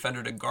Laker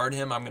defender to guard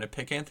him, I'm going to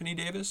pick Anthony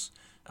Davis,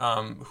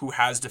 who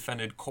has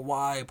defended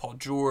Kawhi, Paul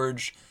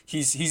George.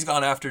 He's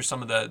gone after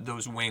some of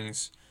those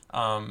wings,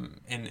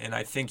 and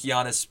I think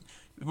Giannis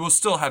will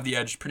still have the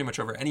edge pretty much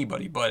over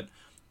anybody. But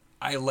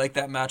I like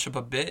that matchup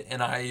a bit,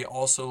 and I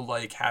also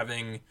like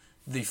having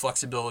the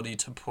flexibility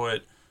to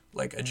put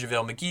like a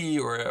JaVale McGee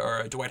or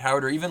a Dwight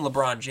Howard or even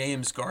LeBron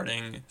James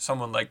guarding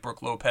someone like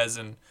Brook Lopez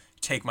and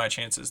take my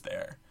chances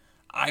there.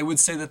 I would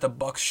say that the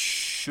Bucks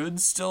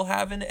should still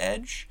have an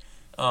edge,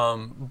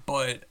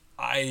 but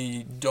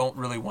I don't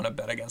really want to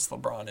bet against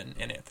LeBron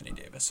and Anthony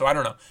Davis. So I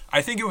don't know.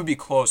 I think it would be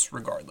close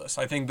regardless.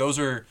 I think those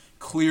are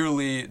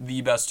clearly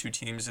the best two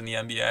teams in the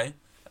NBA.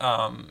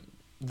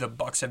 The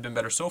Bucks have been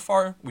better so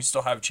far. We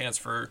still have a chance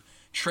for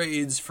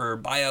trades, for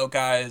buyout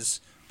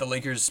guys. The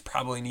Lakers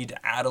probably need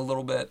to add a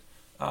little bit.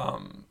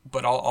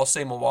 But I'll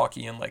say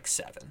Milwaukee in like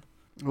 7.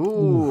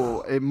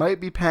 Ooh, it might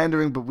be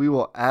pandering, but we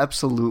will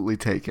absolutely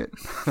take it.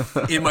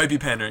 It might be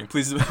pandering.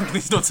 Please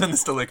don't send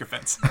this to Laker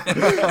fans.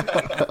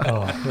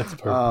 That's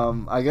perfect.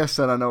 I guess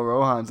then I know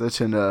Rohan's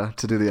itching to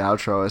do the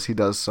outro as he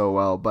does so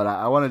well, but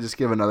I want to just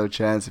give another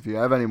chance. If you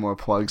have any more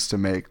plugs to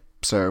make,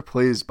 sir,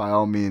 please, by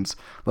all means,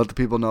 let the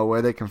people know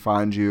where they can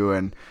find you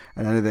and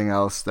anything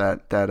else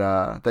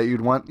that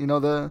you'd want,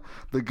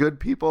 the good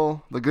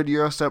people, the good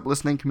Eurostep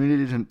listening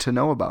community to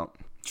know about.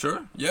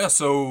 Sure. Yeah.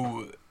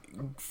 So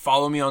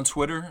follow me on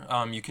Twitter.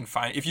 You can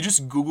find, if you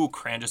just Google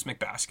Crandus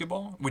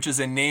McBasketball, which is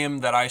a name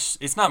that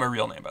it's not my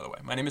real name, by the way.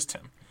 My name is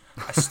Tim.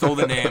 I stole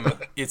the name.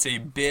 It's a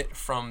bit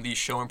from the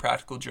show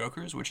Impractical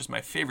Jokers, which is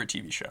my favorite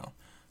TV show.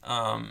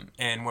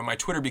 And when my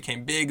Twitter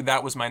became big,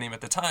 that was my name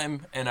at the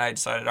time. And I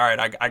decided, all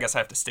right, I guess I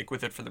have to stick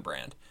with it for the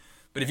brand.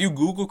 But if you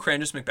Google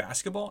Crandus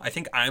McBasketball, I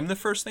think I'm the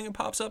first thing that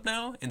pops up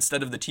now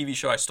instead of the TV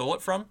show I stole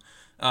it from.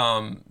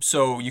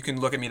 So you can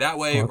look at me that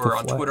way, or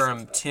on Twitter,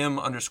 I'm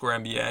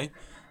Tim_NBA.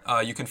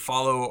 You can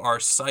follow our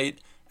site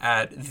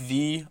at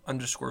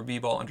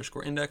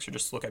 _bball_index, or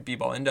just look at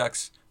bball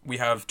index. We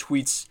have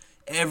tweets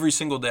every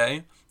single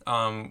day.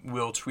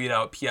 We'll tweet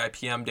out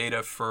PIPM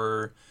data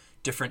for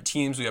different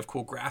teams. We have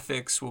cool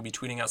graphics. We'll be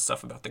tweeting out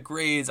stuff about the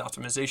grades,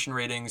 optimization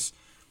ratings.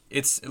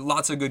 It's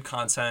lots of good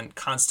content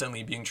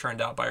constantly being churned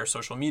out by our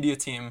social media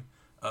team.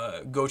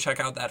 Go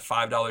check out that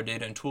 $5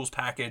 data and tools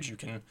package. You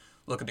can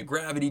look at the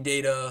gravity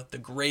data, the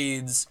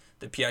grades,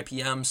 the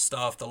PIPM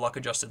stuff, the luck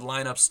adjusted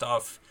lineup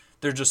stuff.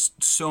 There's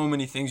just so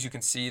many things you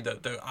can see,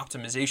 the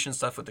optimization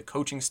stuff with the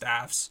coaching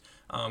staffs.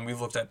 We've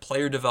looked at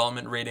player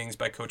development ratings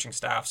by coaching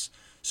staffs.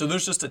 So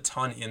there's just a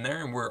ton in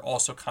there, and we're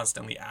also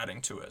constantly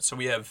adding to it. So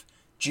we have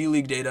G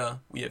League data,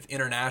 we have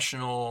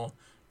international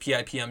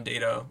PIPM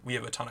data, we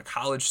have a ton of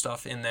college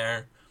stuff in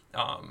there,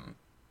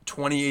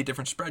 28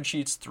 different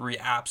spreadsheets, 3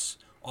 apps,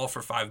 all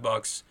for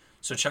 $5.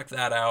 So check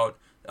that out.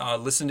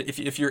 Listen to,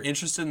 if you're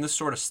interested in this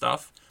sort of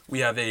stuff, we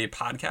have a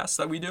podcast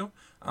that we do.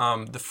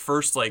 The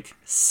first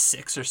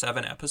 6 or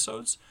 7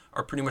 episodes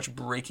are pretty much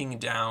breaking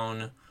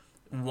down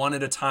 1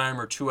 at a time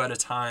or 2 at a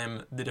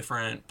time the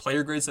different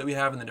player grades that we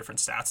have and the different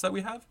stats that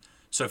we have.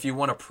 So if you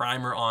want a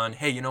primer on,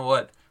 hey, you know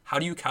what, how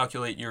do you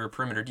calculate your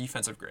perimeter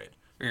defensive grade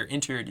or your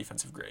interior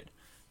defensive grade?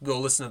 Go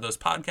listen to those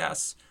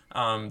podcasts.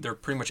 They're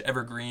pretty much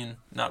evergreen,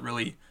 not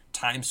really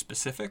time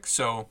specific.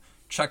 So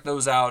check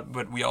those out.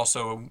 But we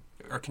also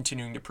are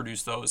continuing to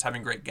produce those,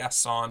 having great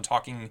guests on,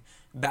 talking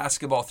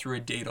basketball through a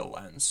data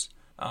lens.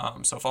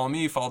 So follow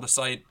me, follow the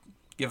site,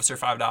 give us your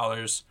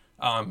 $5.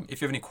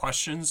 If you have any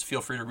questions,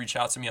 feel free to reach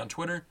out to me on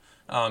Twitter.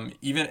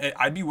 Even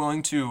I'd be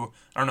willing to,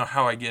 I don't know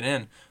how I get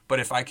in,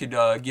 but if I could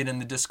get in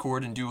the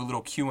Discord and do a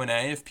little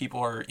Q&A if people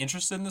are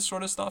interested in this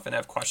sort of stuff and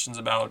have questions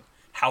about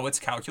how it's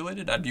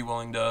calculated, I'd be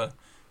willing to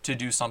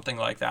do something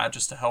like that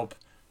just to help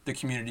the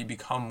community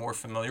become more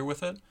familiar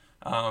with it.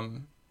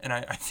 And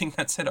I think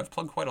that's it. I've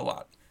plugged quite a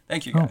lot.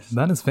 Thank you, guys. Oh,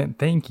 that is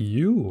thank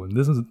you.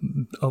 This is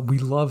we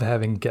love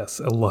having guests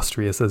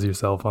illustrious as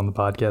yourself on the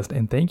podcast,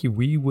 and thank you.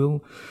 We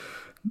will.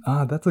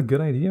 That's a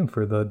good idea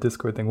for the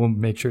Discord thing. We'll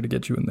make sure to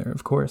get you in there,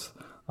 of course.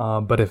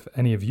 But if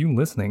any of you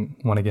listening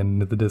want to get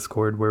into the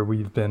Discord, where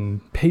we've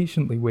been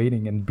patiently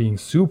waiting and being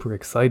super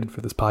excited for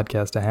this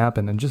podcast to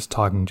happen, and just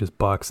talking just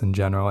Bucks in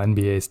general,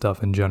 NBA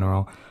stuff in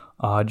general,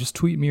 just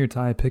tweet me or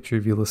Ty a picture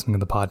of you listening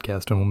to the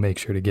podcast, and we'll make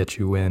sure to get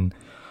you in.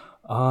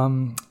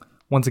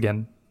 Once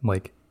again,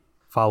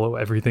 follow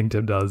everything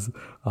Tim does.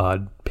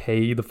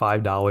 Pay the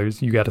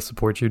 $5. You got to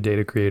support your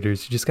data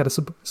creators. You just got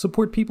to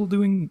support people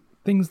doing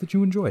things that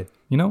you enjoy.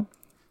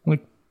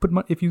 Put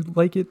money, if you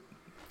like it,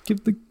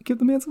 give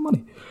the man some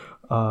money.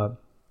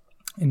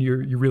 and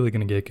you're really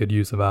going to get good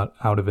use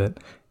out of it.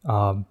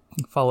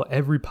 Follow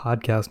every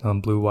podcast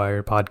on Blue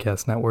Wire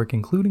Podcast Network,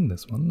 including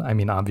this one. I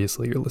mean,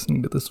 obviously you're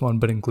listening to this one,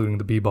 but including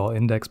the B-Ball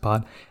Index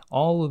pod.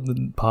 All of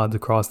the pods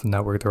across the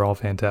network, they're all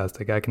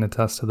fantastic. I can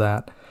attest to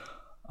that.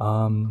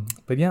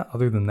 But yeah,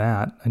 other than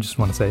that, I just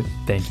want to say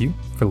thank you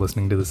for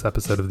listening to this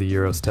episode of the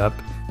Eurostep.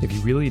 If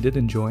you really did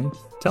enjoy,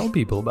 tell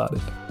people about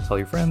it. Tell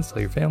your friends,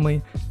 tell your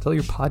family, tell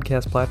your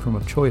podcast platform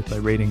of choice by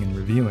rating and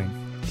reviewing.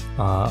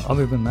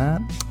 Other than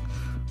that,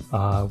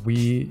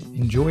 we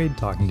enjoyed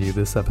talking to you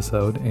this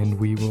episode, and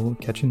we will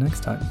catch you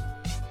next time.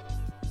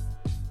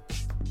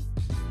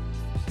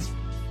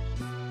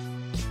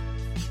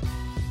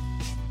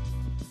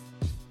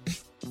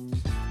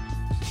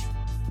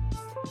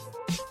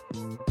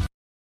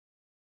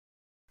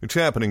 It's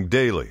happening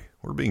daily.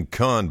 We're being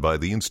conned by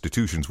the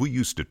institutions we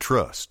used to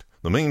trust.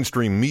 The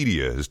mainstream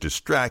media is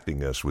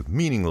distracting us with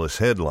meaningless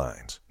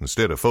headlines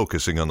instead of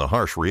focusing on the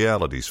harsh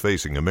realities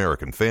facing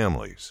American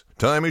families.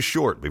 Time is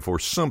short before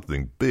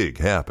something big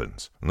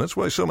happens, and that's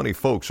why so many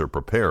folks are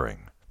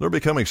preparing. They're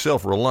becoming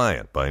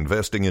self-reliant by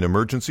investing in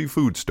emergency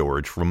food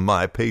storage from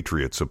My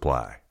Patriot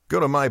Supply. Go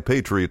to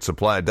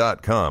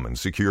MyPatriotSupply.com and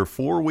secure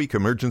 4-week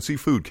emergency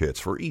food kits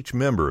for each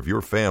member of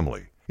your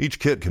family. Each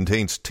kit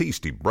contains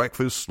tasty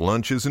breakfasts,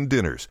 lunches, and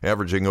dinners,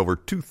 averaging over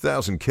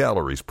 2,000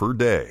 calories per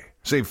day.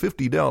 Save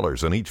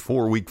 $50 on each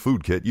 4-week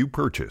food kit you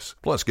purchase.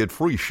 Plus, get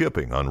free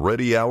shipping on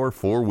Ready Hour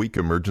 4-week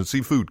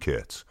emergency food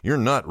kits. You're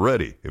not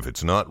ready if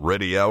it's not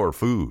Ready Hour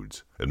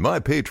foods. At My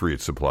Patriot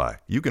Supply,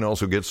 you can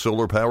also get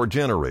solar power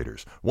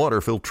generators,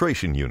 water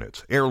filtration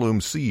units,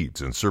 heirloom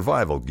seeds, and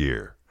survival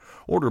gear.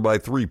 Order by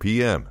 3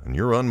 p.m. and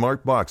your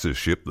unmarked boxes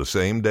ship the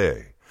same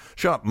day.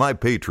 Shop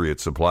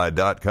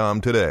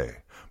MyPatriotSupply.com today.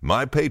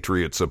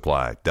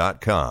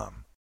 MyPatriotSupply.com.